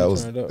 Yeah. Shit,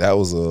 that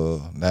was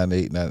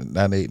 98,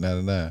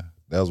 99.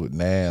 That was with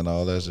Nan and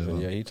all that shit.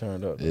 Yeah, he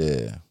turned up.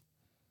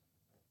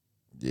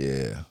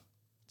 Yeah.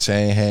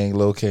 Chain Hang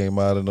Low came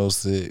out in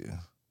 06.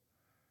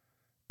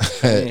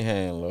 Chain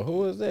Hang Low. Who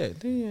was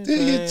that? He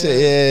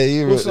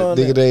was a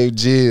nigga named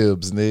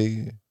Jibs,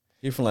 nigga.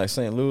 He from like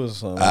St. Louis or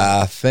something.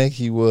 I think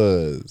he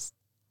was.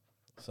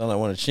 Sound like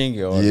one of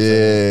Chingy artists.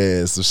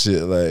 Yeah, some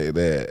shit like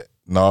that.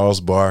 Gnarls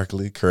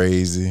Barkley,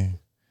 crazy.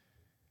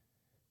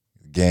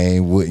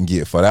 Game wouldn't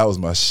get far. That was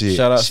my shit.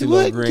 Shout out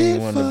CeeLo Green,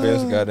 one of the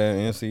best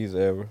goddamn MCs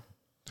ever.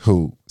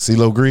 Who?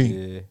 CeeLo Green?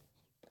 Yeah.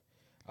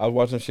 I was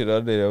watching shit the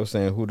other day that was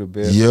saying who the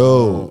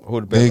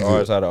best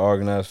artists out of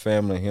Organized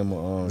Family, him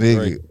or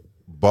Drake.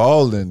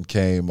 Ballin'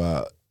 came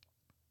out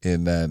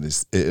in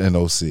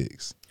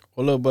 06.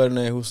 What little buddy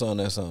name who sung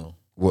that song?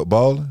 What,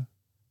 Ballin'?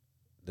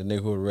 The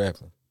nigga who was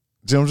rapping.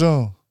 Jim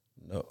Jones.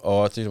 No, I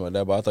was talking about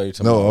that, but I thought you were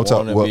talking about I'm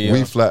talking about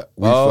We Fly.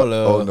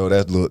 Oh no,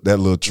 that's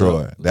Lil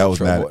Troy. That was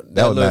not.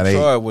 That was Lil 98.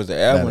 Troy was the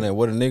album that.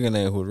 What a nigga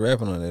name who was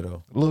rapping on it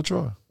though? Lil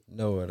Troy.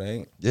 No, it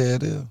ain't. Yeah,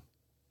 it is.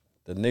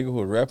 The nigga who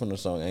was rapping the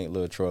song ain't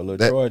Lil Troy.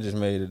 Troy just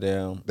made it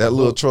down. That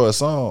Lil Troy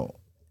song.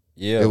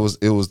 Yeah, it was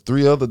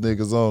 3 other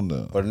niggas on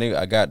there. But nigga,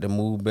 I got to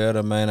move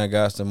better, man. I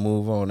got to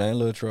move on. That ain't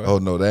Lil Troy. Oh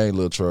no, that ain't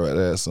Lil Troy.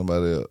 That's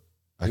somebody else.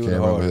 I can't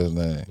remember his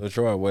name. Lil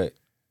Troy wet,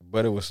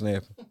 but it was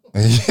snapping.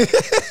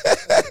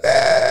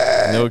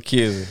 No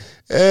kidding.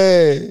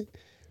 Hey,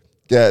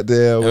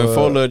 goddamn. And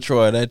before Lil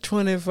Troy, that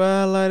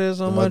 25 lighters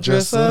on my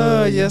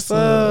dresser, yes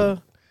sir.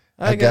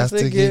 I got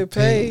to get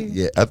paid.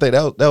 Yeah, I think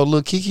that was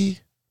Lil Kiki.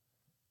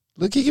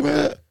 Lil Kiki made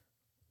that?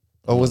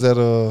 Or was that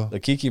Lil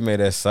Kiki made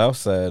that South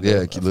Side?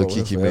 Yeah, Lil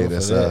Kiki made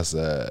that South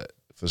Side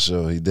for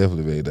sure. He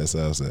definitely made that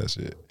South Side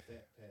shit.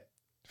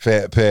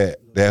 Fat Pat,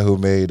 that who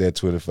made that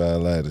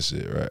 25 lighter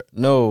shit, right?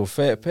 No,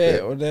 Fat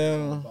Pat or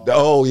down.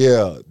 Oh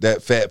yeah,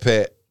 that Fat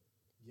Pat.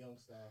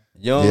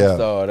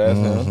 Youngstar, that's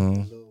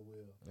him.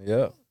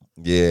 Yep.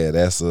 Yeah,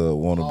 that's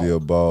Wanna Be a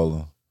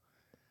Baller.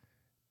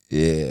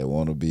 Yeah,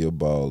 Wanna Be a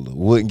Baller.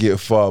 Wouldn't get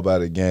far by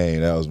the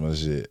game. That was my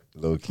shit.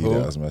 Low key,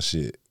 that was my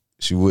shit.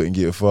 She wouldn't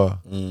get far.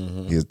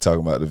 Mm-hmm. He was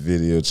talking about the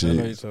video chick. I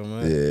know you talking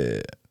about.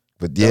 Yeah.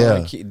 But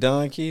yeah.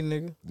 Don Key,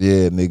 nigga.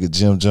 Yeah, nigga,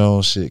 Jim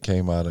Jones shit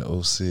came out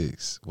in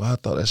 06. Well, I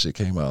thought that shit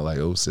came out like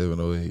 07,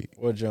 08.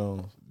 What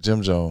Jones?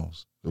 Jim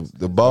Jones.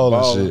 The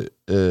baller shit.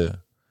 Yeah.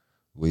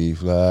 We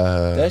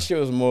Fly. That shit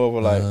was more of a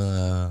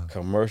like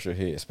commercial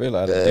hit. Especially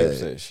out of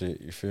Dipset shit.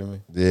 You feel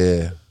me?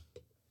 Yeah.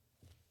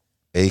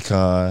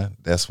 Akon.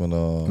 That's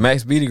when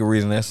Max B the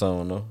reason that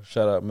song though.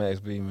 Shout out Max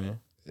B, man.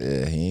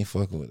 Yeah, he ain't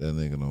fucking with that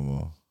nigga no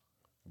more.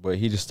 But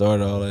he just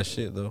started all that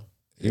shit though.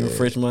 Even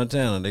French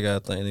Montana, they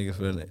gotta thank niggas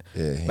for that.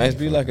 Yeah, Max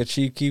B like a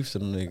Chief Keef to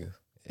them niggas.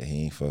 Yeah,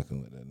 he ain't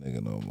fucking with that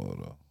nigga no more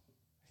though.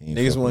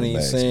 Niggas wasn't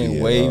even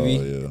saying wavy.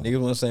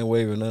 Niggas wasn't saying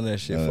wavy, none of that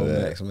shit for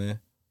Max, man.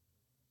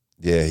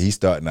 Yeah, he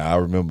starting. I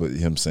remember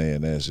him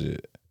saying that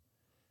shit.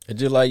 It's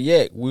just like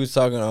Yak. We was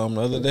talking the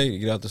other day to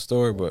get out the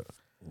story, but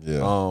you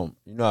know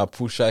how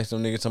Pooh Shiesty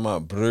them niggas talking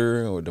about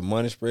blur with the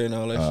money spread and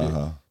all that shit.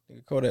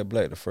 Nigga Kodak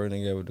Black the first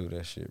nigga ever do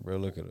that shit, bro.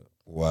 Look it up.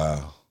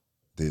 Wow,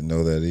 didn't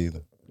know that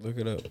either. Look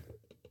it up.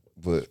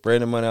 But spreading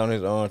the money on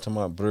his arm, talking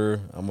about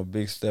blur. I'm a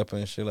big stepper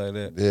and shit like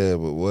that. Yeah,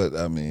 but what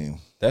I mean,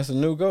 that's a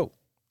new GOAT.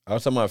 I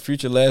was talking about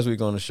Future last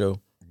week on the show.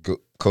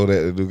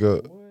 Kodak the new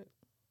GOAT. What?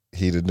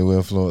 He the new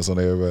influence on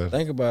everybody.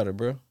 Think about it,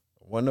 bro.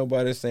 Wasn't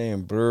nobody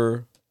saying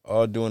blur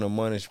or doing a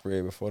money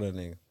spread before that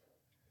nigga.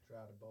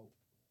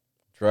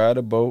 Drive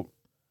the boat.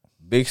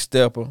 Big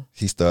Stepper.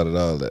 He started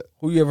all that.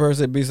 Who you ever heard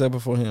say Big Stepper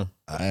before him?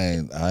 I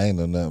ain't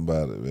know nothing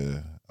about it,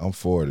 man. I'm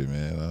 40,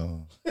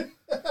 man.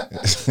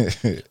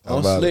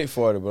 I'm slick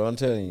 40, but I'm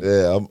telling you.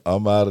 Yeah,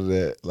 I'm out of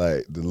that.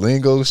 Like the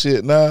lingo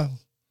shit now.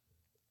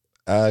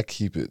 I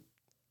keep it.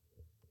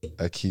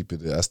 I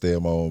stay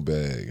in my own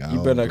bag. You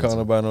better not call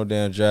nobody no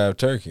damn jive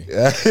turkey.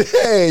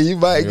 Hey, you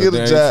might get a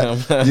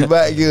jive. You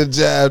might get a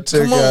jive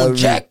turkey. Come on,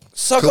 Jack,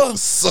 sucker.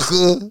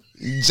 Sucker,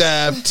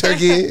 jive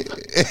turkey.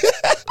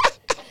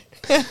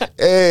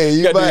 Hey,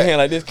 you gotta might. do your hand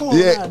like this. Come on,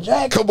 now,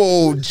 Jack. Come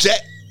on, Jack.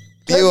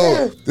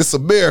 Yo, this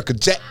America,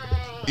 Jack.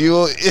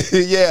 You,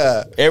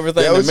 yeah.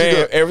 Everything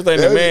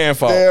the man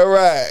fault. Yeah,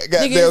 right.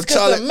 Goddamn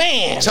Charlie,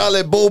 man.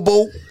 Charlie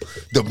Bobo,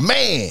 the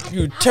man.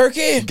 You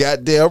turkey.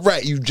 Goddamn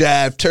right, you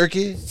jive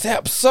turkey.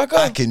 Sap sucker.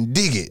 I can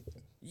dig it.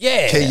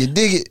 Yeah. Can you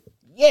dig it?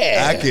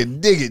 Yeah. I can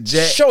dig it,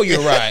 Jack. Show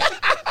you right.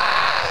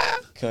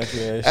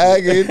 Country ass shit.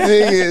 I can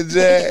dig it,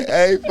 Jack.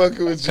 I ain't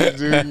fucking with you,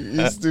 dude.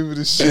 You stupid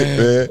as shit,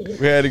 man.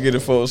 We had to get it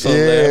for some.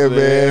 Yeah,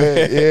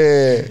 man.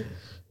 Yeah.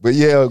 But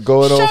yeah,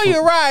 going on. Show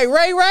you right,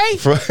 Ray.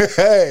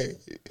 Hey.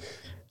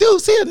 Dude,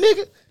 see a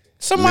nigga.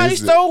 Somebody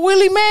Listen. stole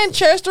Willie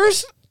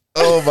Manchester's.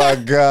 Oh my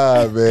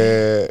God,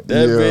 man.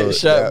 That bitch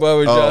shot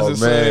Bobby Johnson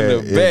son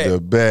in the back. In the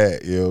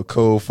back, yo.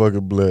 Cold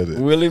fucking blooded.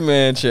 Willie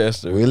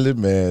Manchester. Willie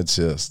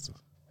Manchester.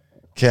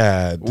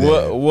 God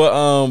damn.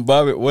 What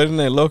Bobby, what his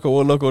name? Loco,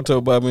 what Loco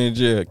told Bobby in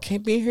jail?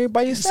 Can't be here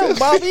by yourself,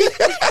 Bobby.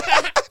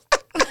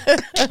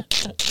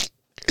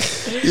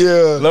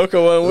 Yeah.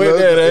 Loco wasn't with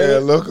that, Yeah,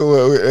 ain't Loco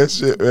went with that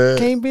shit, man.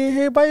 Can't be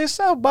here by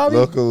yourself, Bobby.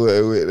 Loco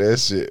went with that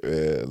shit,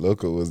 man.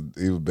 Loco was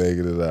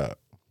banging it out.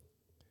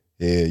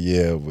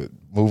 Yeah, but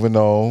moving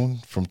on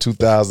from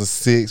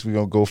 2006, we're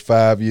gonna go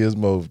 5 years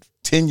more.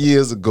 10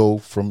 years ago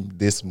from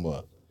this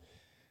month.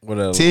 What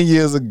else? 10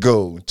 years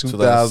ago,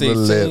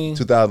 2011,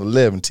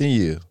 2016? 10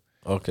 years.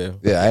 Okay.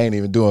 Yeah, I ain't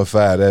even doing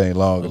 5. That ain't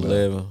long enough.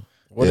 11.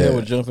 What the hell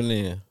was jumping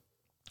in?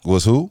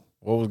 Was who?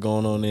 What was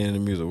going on in the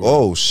music world?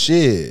 Oh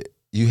shit!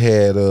 You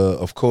had,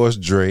 of course,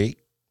 Drake,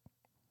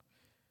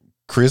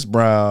 Chris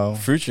Brown.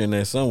 Future in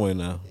there somewhere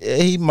now. Yeah,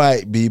 he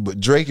might be, but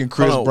Drake and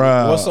Chris Hold on,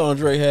 Brown. what song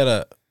Drake had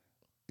out?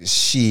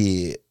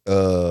 Shit,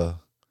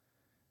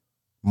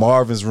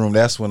 Marvin's Room.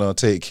 That's when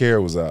Take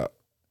Care was out.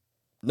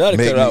 Now to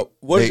Make cut Me- out.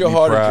 What's Make your Me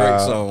Heart of Proud. Drake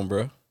song,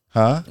 bro?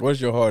 Huh? What's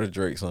your Heart of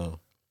Drake song?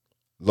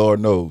 Lord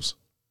knows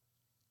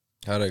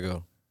How'd that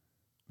go?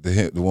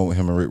 the one with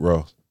him and Rick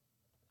Ross.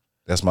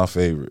 That's my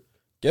favorite.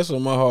 Guess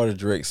what my Heart of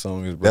Drake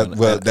song is, bro?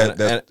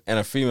 And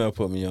a female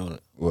put me on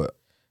it. What?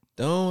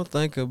 Don't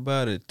think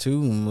about it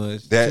too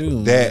much. That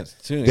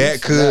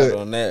could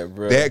on that,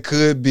 bro. That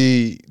could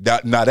be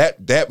that. Now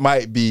that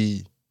might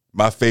be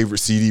my favorite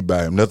CD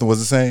by him. Nothing was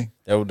the same.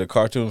 That was the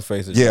cartoon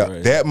face. Of Yeah, Drake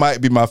right that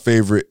might be my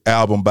favorite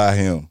album by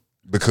him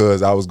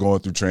because I was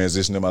going through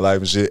transition in my life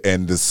and shit,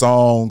 and the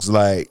songs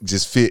like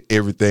just fit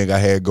everything I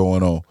had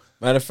going on.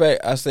 Matter of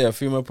fact, I say a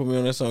female put me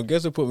on that song.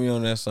 Guess who put me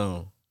on that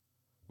song?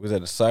 Was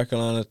at the South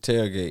Carolina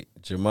tailgate.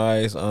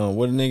 Jemiah's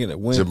what a nigga that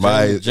went.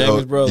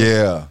 James' brother.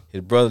 Yeah.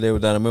 His brother, they were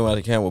down the middle out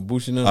the camp with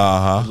Boosie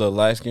now. His little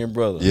light skinned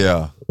brother.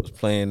 Yeah. Was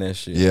playing that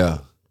shit. Yeah.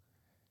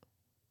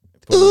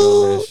 Put me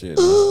on that shit.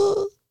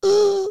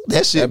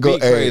 That shit That go.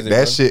 beat crazy,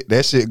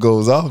 that shit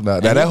goes off now.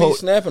 And Now he that be whole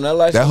snapping. I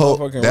like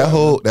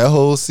that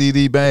whole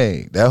CD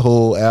bang. That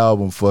whole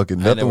album fucking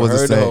I nothing never was the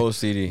heard same. the whole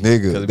CD,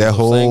 Nigga, 'cause that people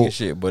whole singing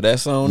shit. But that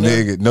song,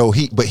 there, nigga, no,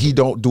 he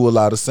don't do a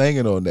lot of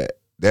singing on that.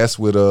 That's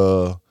with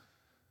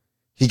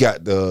he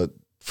got the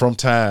From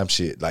Time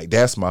shit. Like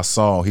that's my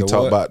song. He The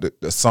talked what? about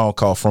the song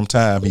called From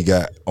Time he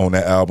got on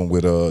that album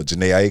with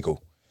Janae Aiko.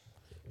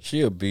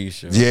 she a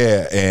beast. Yo.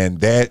 Yeah, and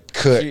that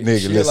cut, She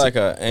nigga. Listen, like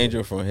an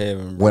angel from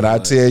heaven. Bro. when I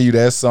Like, tell you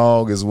that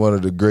song is one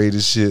of the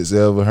greatest shits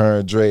ever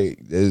heard, Drake,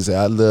 is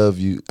I love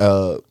you.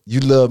 You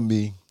love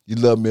me. You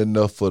love me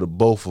enough for the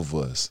both of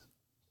us.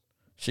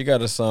 she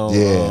got a song.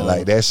 Yeah,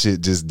 like that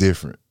shit just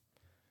different.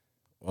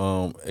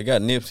 It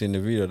got Nipsey in the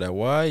video. That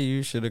why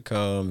you should have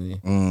called me.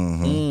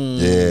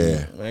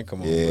 Yeah, Man,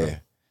 come on, yeah, bro.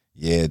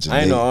 yeah. I Janae,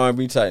 ain't no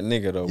R&B type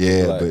nigga though.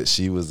 yeah, like, but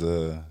she was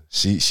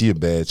she a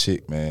bad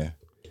chick, man.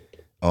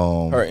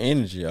 her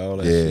energy, all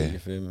that yeah. shit. You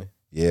feel me?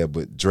 Yeah,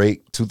 but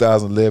Drake,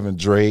 2011,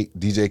 Drake,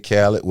 DJ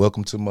Khaled,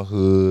 Welcome to My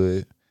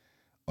Hood,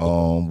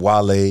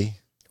 Wale,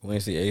 We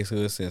ain't see Ace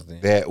Hood since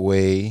then. That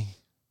Way,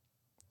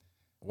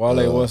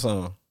 Wale, what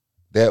song?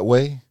 That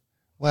Way.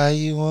 Why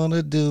you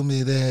wanna do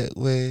me that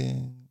way?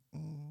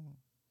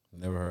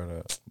 Never heard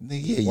of.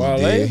 Nigga, yeah, you Wale?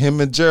 did.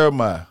 Him and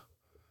Jeremiah.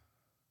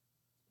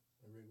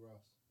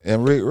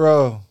 And Rick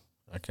Ross.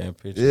 I can't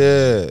picture.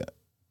 Yeah.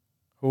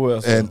 Who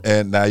else?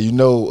 And now you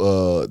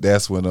know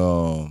that's when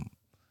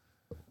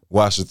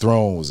Watch the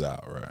Throne was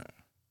out, right?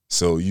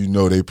 So you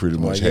know they pretty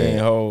much had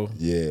Ho.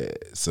 yeah.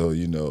 So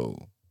you know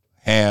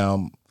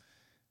Ham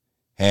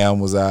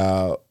was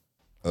out.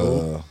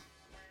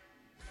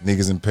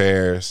 Niggas in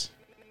Paris.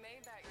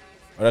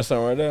 Oh, that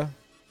song right there?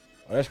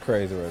 Oh, that's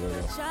crazy right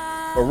there.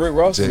 But Rick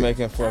Ross is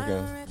making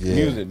fucking Yeah.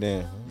 music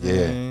then.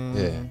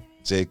 Yeah.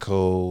 J.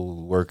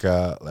 Cole,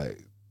 Workout, like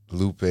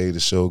Lupe, The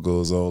Show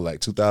Goes On. Like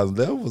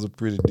 2011 was a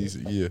pretty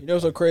decent year. You know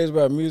what's so crazy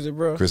about music,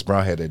 bro? Chris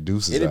Brown had that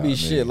Deuces. It'll be out,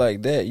 shit man.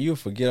 like that. You'll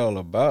forget all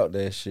about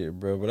that shit,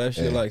 bro. But that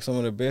shit like some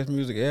of the best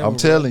music ever. I'm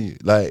telling you,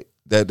 like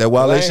that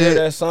Wale ain't shit. heard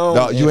that song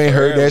no, you ain't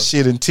heard forever. that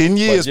shit in 10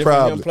 years, But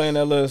probably. him playing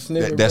that little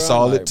snippet, That's bro,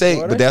 all I'm it like, take.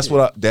 boy, But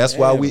that that's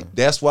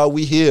shit- why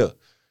we here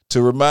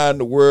to remind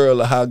the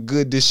world of how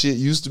good this shit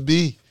used to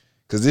be.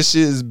 Cause this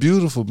shit is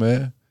beautiful,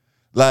 man.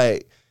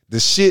 Like the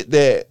shit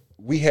that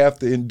we have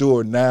to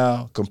endure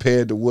now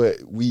compared to what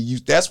we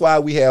used. That's why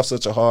we have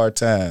such a hard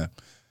time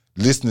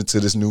listening to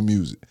this new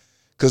music.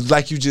 Cause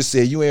like you just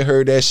said, you ain't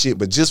heard that shit,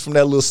 but just from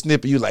that little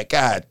snippet, you like,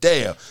 God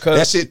damn,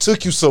 that shit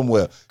took you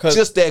somewhere.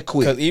 Just that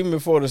quick. Cause even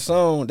before the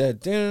song,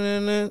 that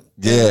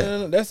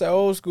that's the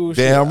old school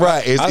shit. Damn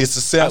right. It's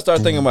a sample. I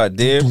start thinking about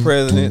Dead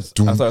Presidents.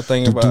 I start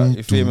thinking about,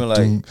 you feel me,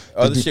 like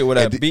other shit where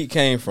that beat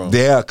came from.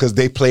 Yeah, cause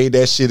they played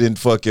that shit in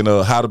fucking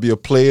How to Be a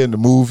Player in the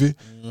movie.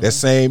 That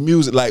same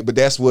music, like, but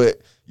that's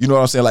what, you know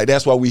what I'm saying? Like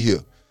that's why we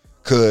here.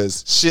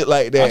 Cause shit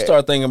like that. I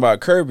start thinking about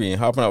Kirby and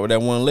hopping out with that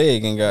one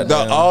leg and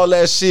got all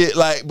that shit,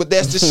 like, but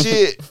that's the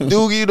shit,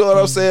 dude. You know what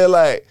I'm saying?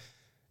 Like,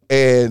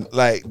 and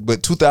like,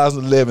 but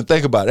 2011,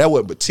 think about it, that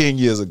wasn't but 10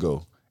 years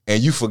ago,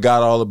 and you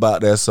forgot all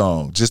about that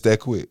song just that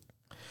quick.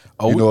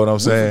 You know what I'm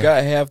saying? We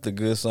forgot half the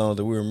good songs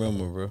that we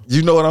remember, bro.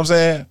 You know what I'm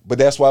saying? But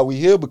that's why we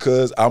here,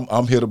 because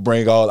I'm here to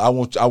bring all. I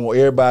want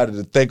everybody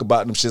to think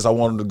about them shits. I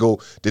want them to go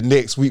the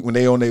next week when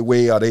they on their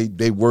way or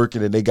they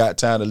working and they got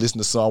time to listen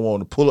to song. I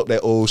want them to pull up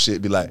that old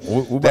shit, be like, we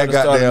about to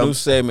start a new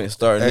segment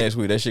starting next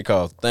week. That shit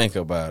called Think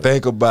About It.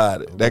 Think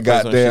about it. That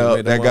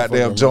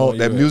goddamn Jones,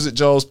 that Music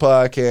Jones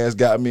podcast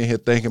got me in here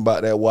thinking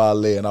about that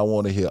Wale, and I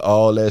want to hear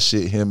all that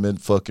shit him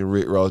and fucking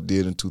Rick Ross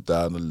did in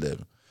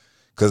 2011.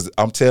 Cause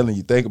I'm telling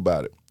you, think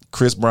about it.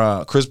 Chris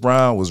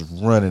Brown was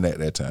running at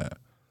that time.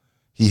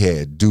 He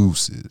had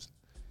Deuces.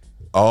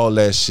 All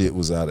that shit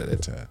was out at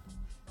that time.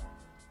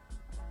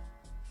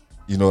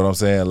 You know what I'm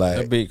saying? Like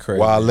that beat crazy.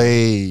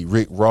 Wale,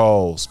 Rick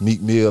Ross,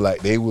 Meek Mill,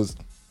 like they was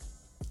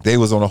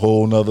on a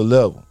whole nother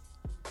level.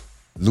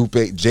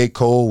 Lupe, J.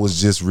 Cole was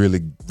just really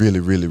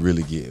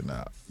getting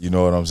out. You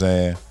know what I'm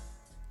saying?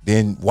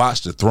 Then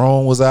Watch the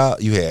Throne was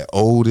out. You had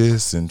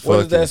Otis and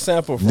what fucking is that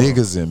sample from?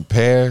 Niggas in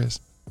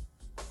Paris.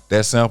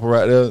 That sample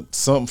right there,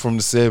 something from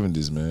the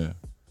 70s, man.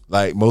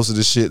 Like most of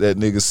the shit that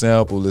nigga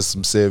sample is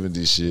some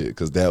 70s shit,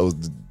 because that was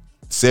the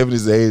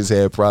 70s and 80s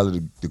had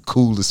probably the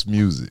coolest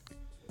music.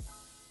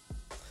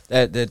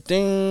 That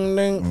ding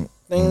ding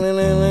ding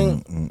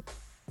ding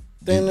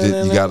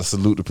ding. You gotta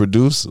salute the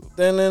producer.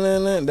 That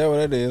what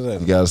that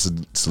is. You gotta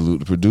salute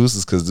the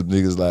producers, because the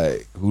niggas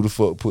like, who the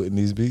fuck putting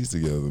these beats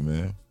together,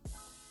 man?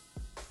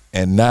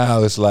 And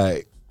now it's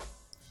like,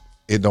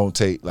 it don't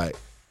take, like,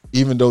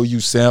 even though you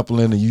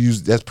sampling and you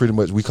use, that's pretty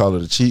much, we call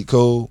it a cheat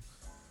code.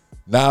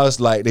 Now it's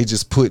like they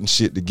just putting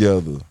shit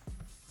together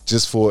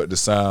just for it to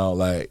sound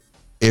like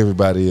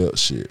everybody else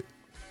shit.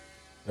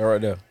 That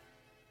right there.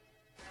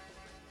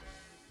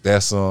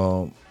 That's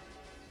the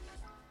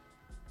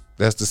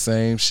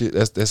same shit.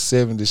 That's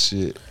 70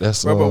 shit.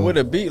 That's bro, but with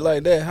a beat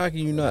like that, how can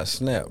you not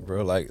snap,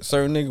 bro? Like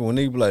certain niggas, when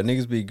niggas be like,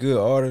 niggas be good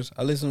artists,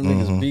 I listen to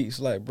niggas beats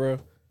like, bro,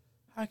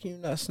 how can you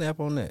not snap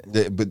on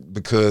that? But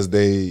because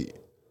they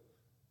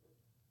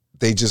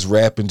just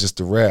rapping just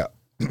to rap.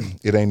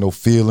 It ain't no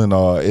feeling,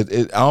 or I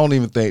don't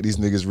even think these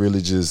niggas really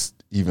just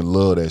even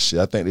love that shit.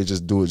 I think they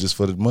just do it just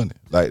for the money.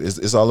 Like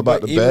it's all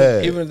about the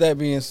bag. Even that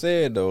being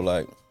said though,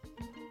 like,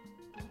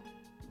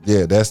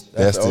 yeah, that's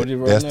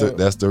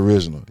the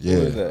original. Yeah.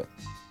 Who is that?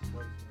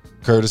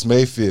 Curtis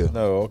Mayfield.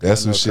 No, okay.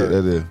 That's who shit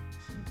Curtis.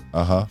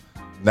 that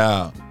is.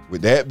 Now,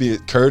 with that being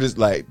Curtis,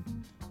 like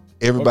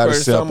everybody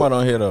Curtis talking about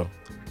on here though.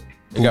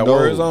 It got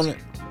words on it?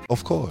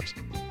 Of course.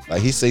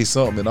 Like he say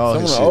something and all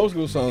some his of shit. the old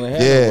school songs they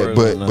had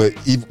words on but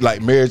even,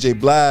 like Mary J.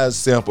 Blige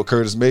sampled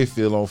Curtis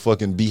Mayfield on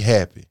fucking Be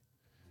Happy.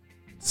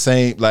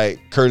 Same, like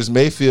Curtis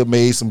Mayfield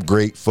made some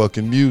great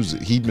fucking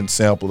music. He been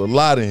sampled a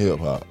lot in hip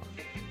hop.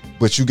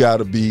 But you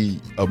gotta be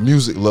a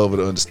music lover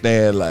to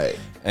understand, like.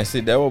 And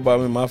see, that what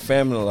about me, my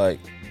family, like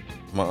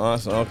my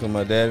aunts and uncles,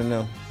 my dad and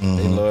them,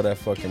 they love that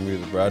fucking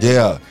music, bro.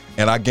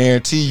 And I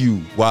guarantee you,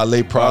 while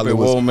they probably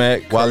took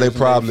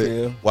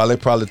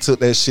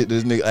that shit to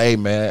this nigga, hey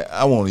man,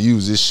 I want to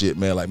use this shit,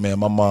 man. Like, man,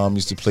 my mom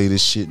used to play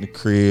this shit in the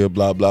crib,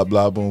 blah blah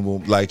blah, boom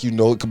boom. Like, you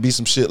know, it could be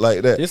some shit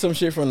like that. There's some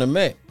shit from the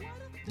Mac.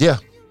 Yeah,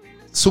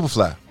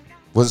 Superfly.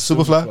 Was it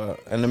Superfly?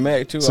 And the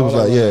Mac too.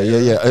 Superfly,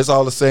 yeah. It's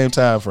all the same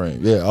time frame.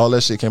 Yeah, all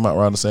that shit came out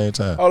around the same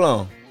time. Hold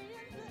on.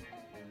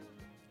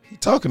 He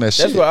talking that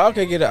shit. That's why I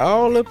can get it.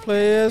 All the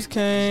players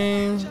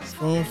came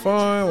from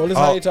farm. Well, this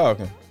how you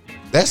talking.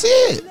 That's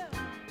it.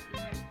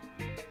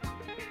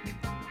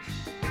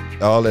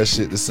 All that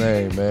shit the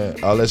same,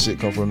 man. All that shit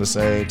come from the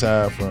same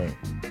time frame.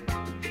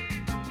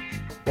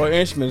 What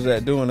instrument is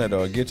that doing that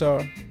though? A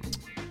guitar?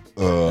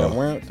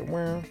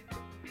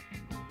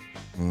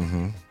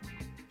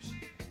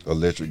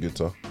 Electric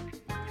guitar.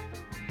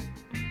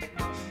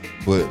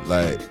 But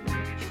like,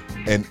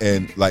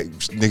 and like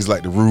niggas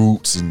like the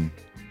Roots and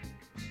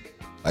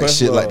like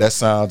shit like that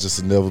sound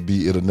just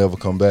it'll never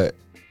come back.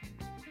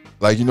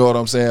 Like, you know what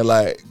I'm saying?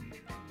 Like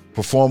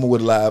performing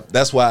with live.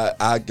 That's why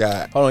I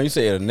got. Hold on, you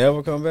say it'll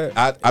never come back?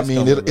 I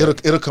mean,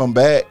 it'll come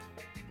back,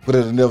 but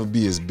it'll never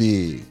be as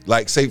big.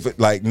 Like say for,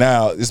 like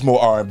now, it's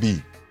more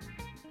R&B.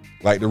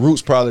 Like the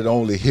Roots probably the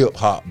only hip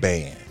hop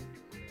band.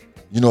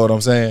 You know what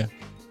I'm saying?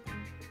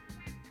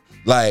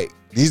 Like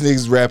these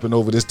niggas rapping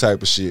over this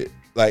type of shit.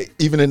 Like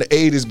even in the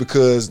 80s,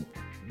 because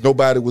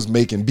nobody was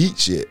making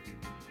beats yet.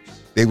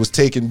 They was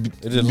taking,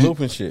 They're just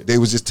looping shit. They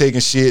was just taking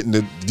shit, and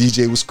the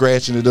DJ was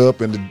scratching it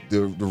up, and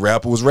the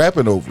rapper was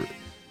rapping over it.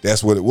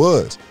 That's what it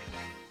was.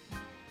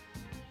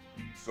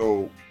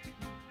 So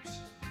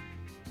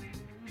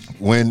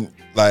when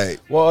like,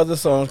 what other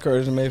songs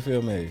Curtis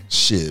Mayfield made?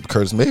 Shit,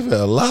 Curtis Mayfield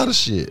had a lot of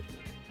shit.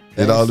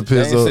 It all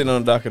depends they ain't on. sitting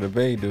on the dock of the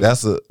bay, dude.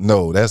 That's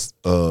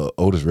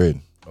Otis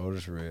Redding.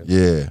 Otis Redding.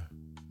 Yeah,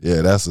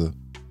 that's a.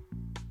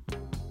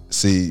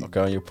 See, okay,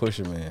 on your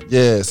pusher, man.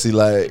 Yeah, see,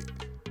 like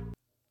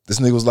this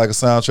nigga was like a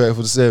soundtrack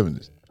for the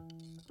 70s.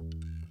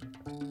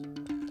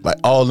 Like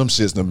all them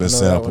shits done been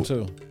sampled.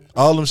 Too.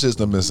 All them shits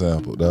done been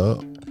sampled,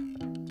 dog.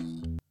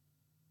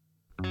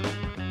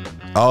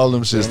 All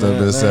them shits done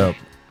been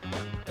sampled.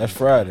 That's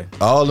Friday.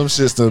 All them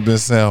shits done been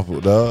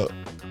sampled, dog.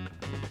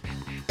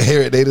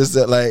 Here they just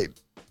said like,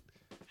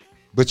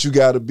 but you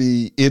gotta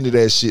be into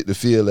that shit to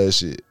feel that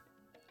shit.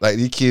 Like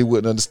these kids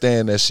wouldn't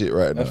understand that shit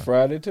right now. That's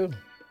Friday too.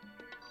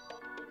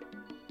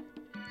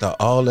 Dog,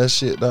 all that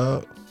shit,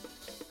 dog.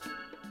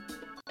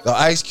 The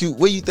Ice Cube,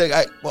 what you think?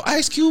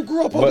 Ice Cube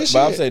grew up on this shit.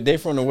 But I'm saying they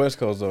from the West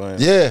Coast though, man.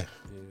 Yeah.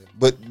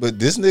 But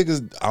this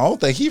nigga's, I don't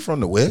think he from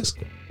the West.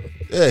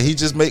 Yeah, he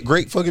just make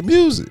great fucking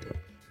music.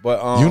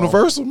 But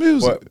universal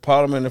music. But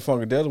Parliament and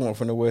Funkadelic weren't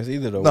from the West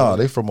either though. No,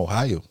 they from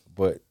Ohio.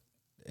 But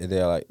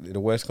they're like the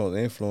West Coast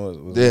influence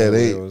was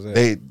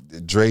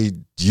Dre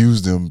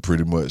used them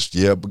pretty much.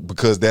 Yeah,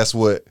 because that's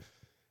what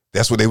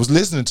they was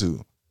listening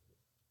to.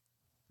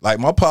 Like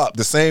my pop,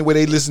 the same way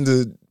they listened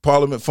to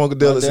Parliament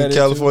Funkadelic in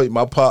California,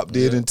 my pop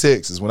did in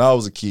Texas when I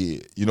was a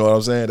kid. You know what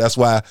I'm saying? That's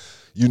why,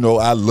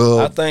 I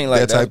love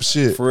that type of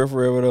shit.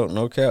 Forever though,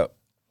 no cap.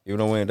 Even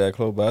though we ain't that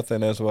close, but I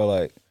think that's why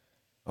like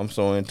I'm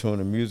so in tune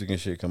to music and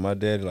shit. Cause my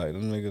daddy, like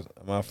them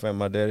niggas,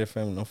 my daddy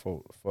family, don't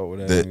fuck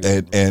with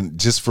that. And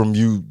just from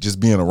you just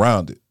being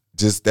around it,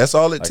 just that's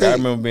all it takes. I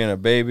remember being a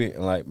baby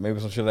and like maybe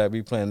some shit like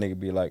be playing, nigga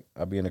be like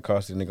I be in the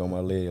car, see nigga on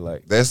my leg,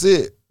 like that's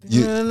it.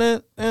 Yeah.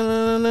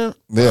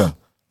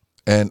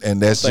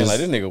 And that's just like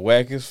this nigga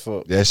whack as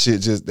fuck. That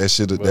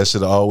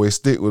should always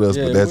stick with us,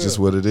 but that's just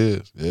what it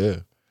is. Yeah.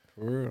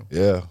 For real.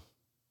 Yeah.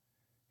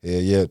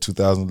 Yeah,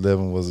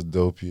 2011 was a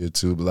dope year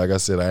too. But like I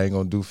said, I ain't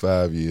gonna do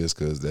 5 years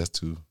because that's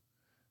too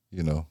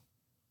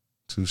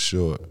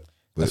short.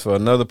 But that's for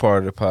another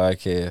part of the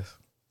podcast.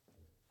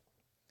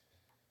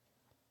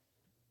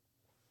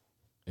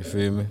 You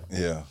feel me?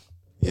 Yeah.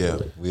 Yeah.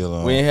 We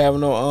ain't have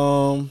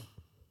no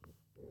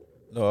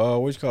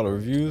what you call it,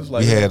 reviews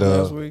like we had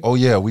last week? Oh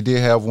yeah, we did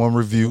have one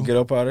review. Get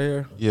up out of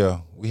here. Yeah,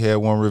 we had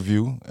one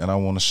review, and I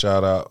want to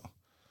shout out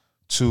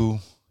to.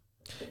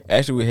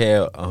 Actually, we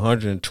had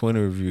 120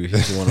 reviews. He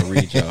just want to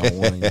reach out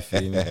one. You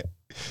feel me?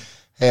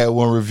 Had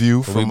one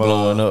review from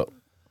blowing up.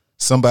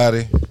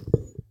 Somebody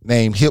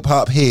named Hip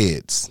Hop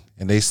Heads,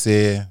 and they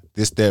said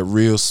this that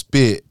real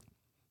spit,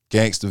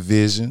 gangster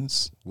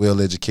visions,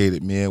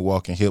 well-educated men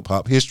walking hip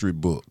hop history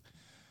book.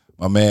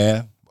 My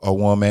man. Or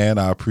woman,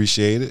 I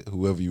appreciate it.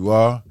 Whoever you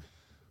are,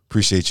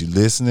 appreciate you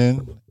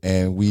listening,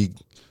 and we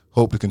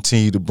hope to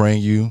continue to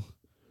bring you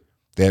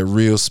that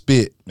real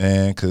spit,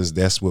 man, because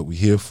that's what we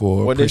here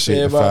for. What appreciate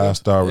they say the about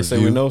 5-star review. They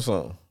say we know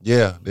something.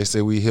 Yeah, they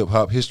say we hip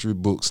hop history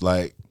books.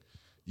 Like,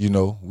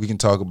 we can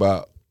talk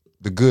about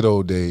the good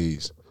old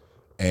days,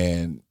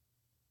 and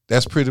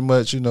that's pretty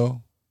much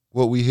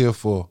what we here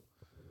for.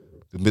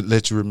 To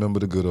let you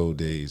remember the good old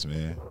days,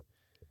 man.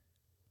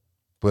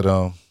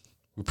 But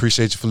we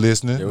appreciate you for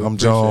listening. Yeah, I'm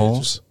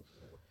Jones.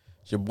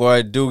 It's your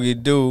boy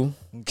Doogie Doo.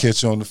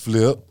 Catch you on the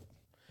flip.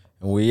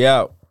 And we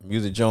out.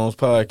 Music Jones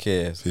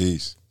Podcast.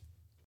 Peace.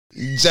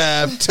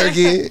 Jive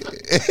turkey.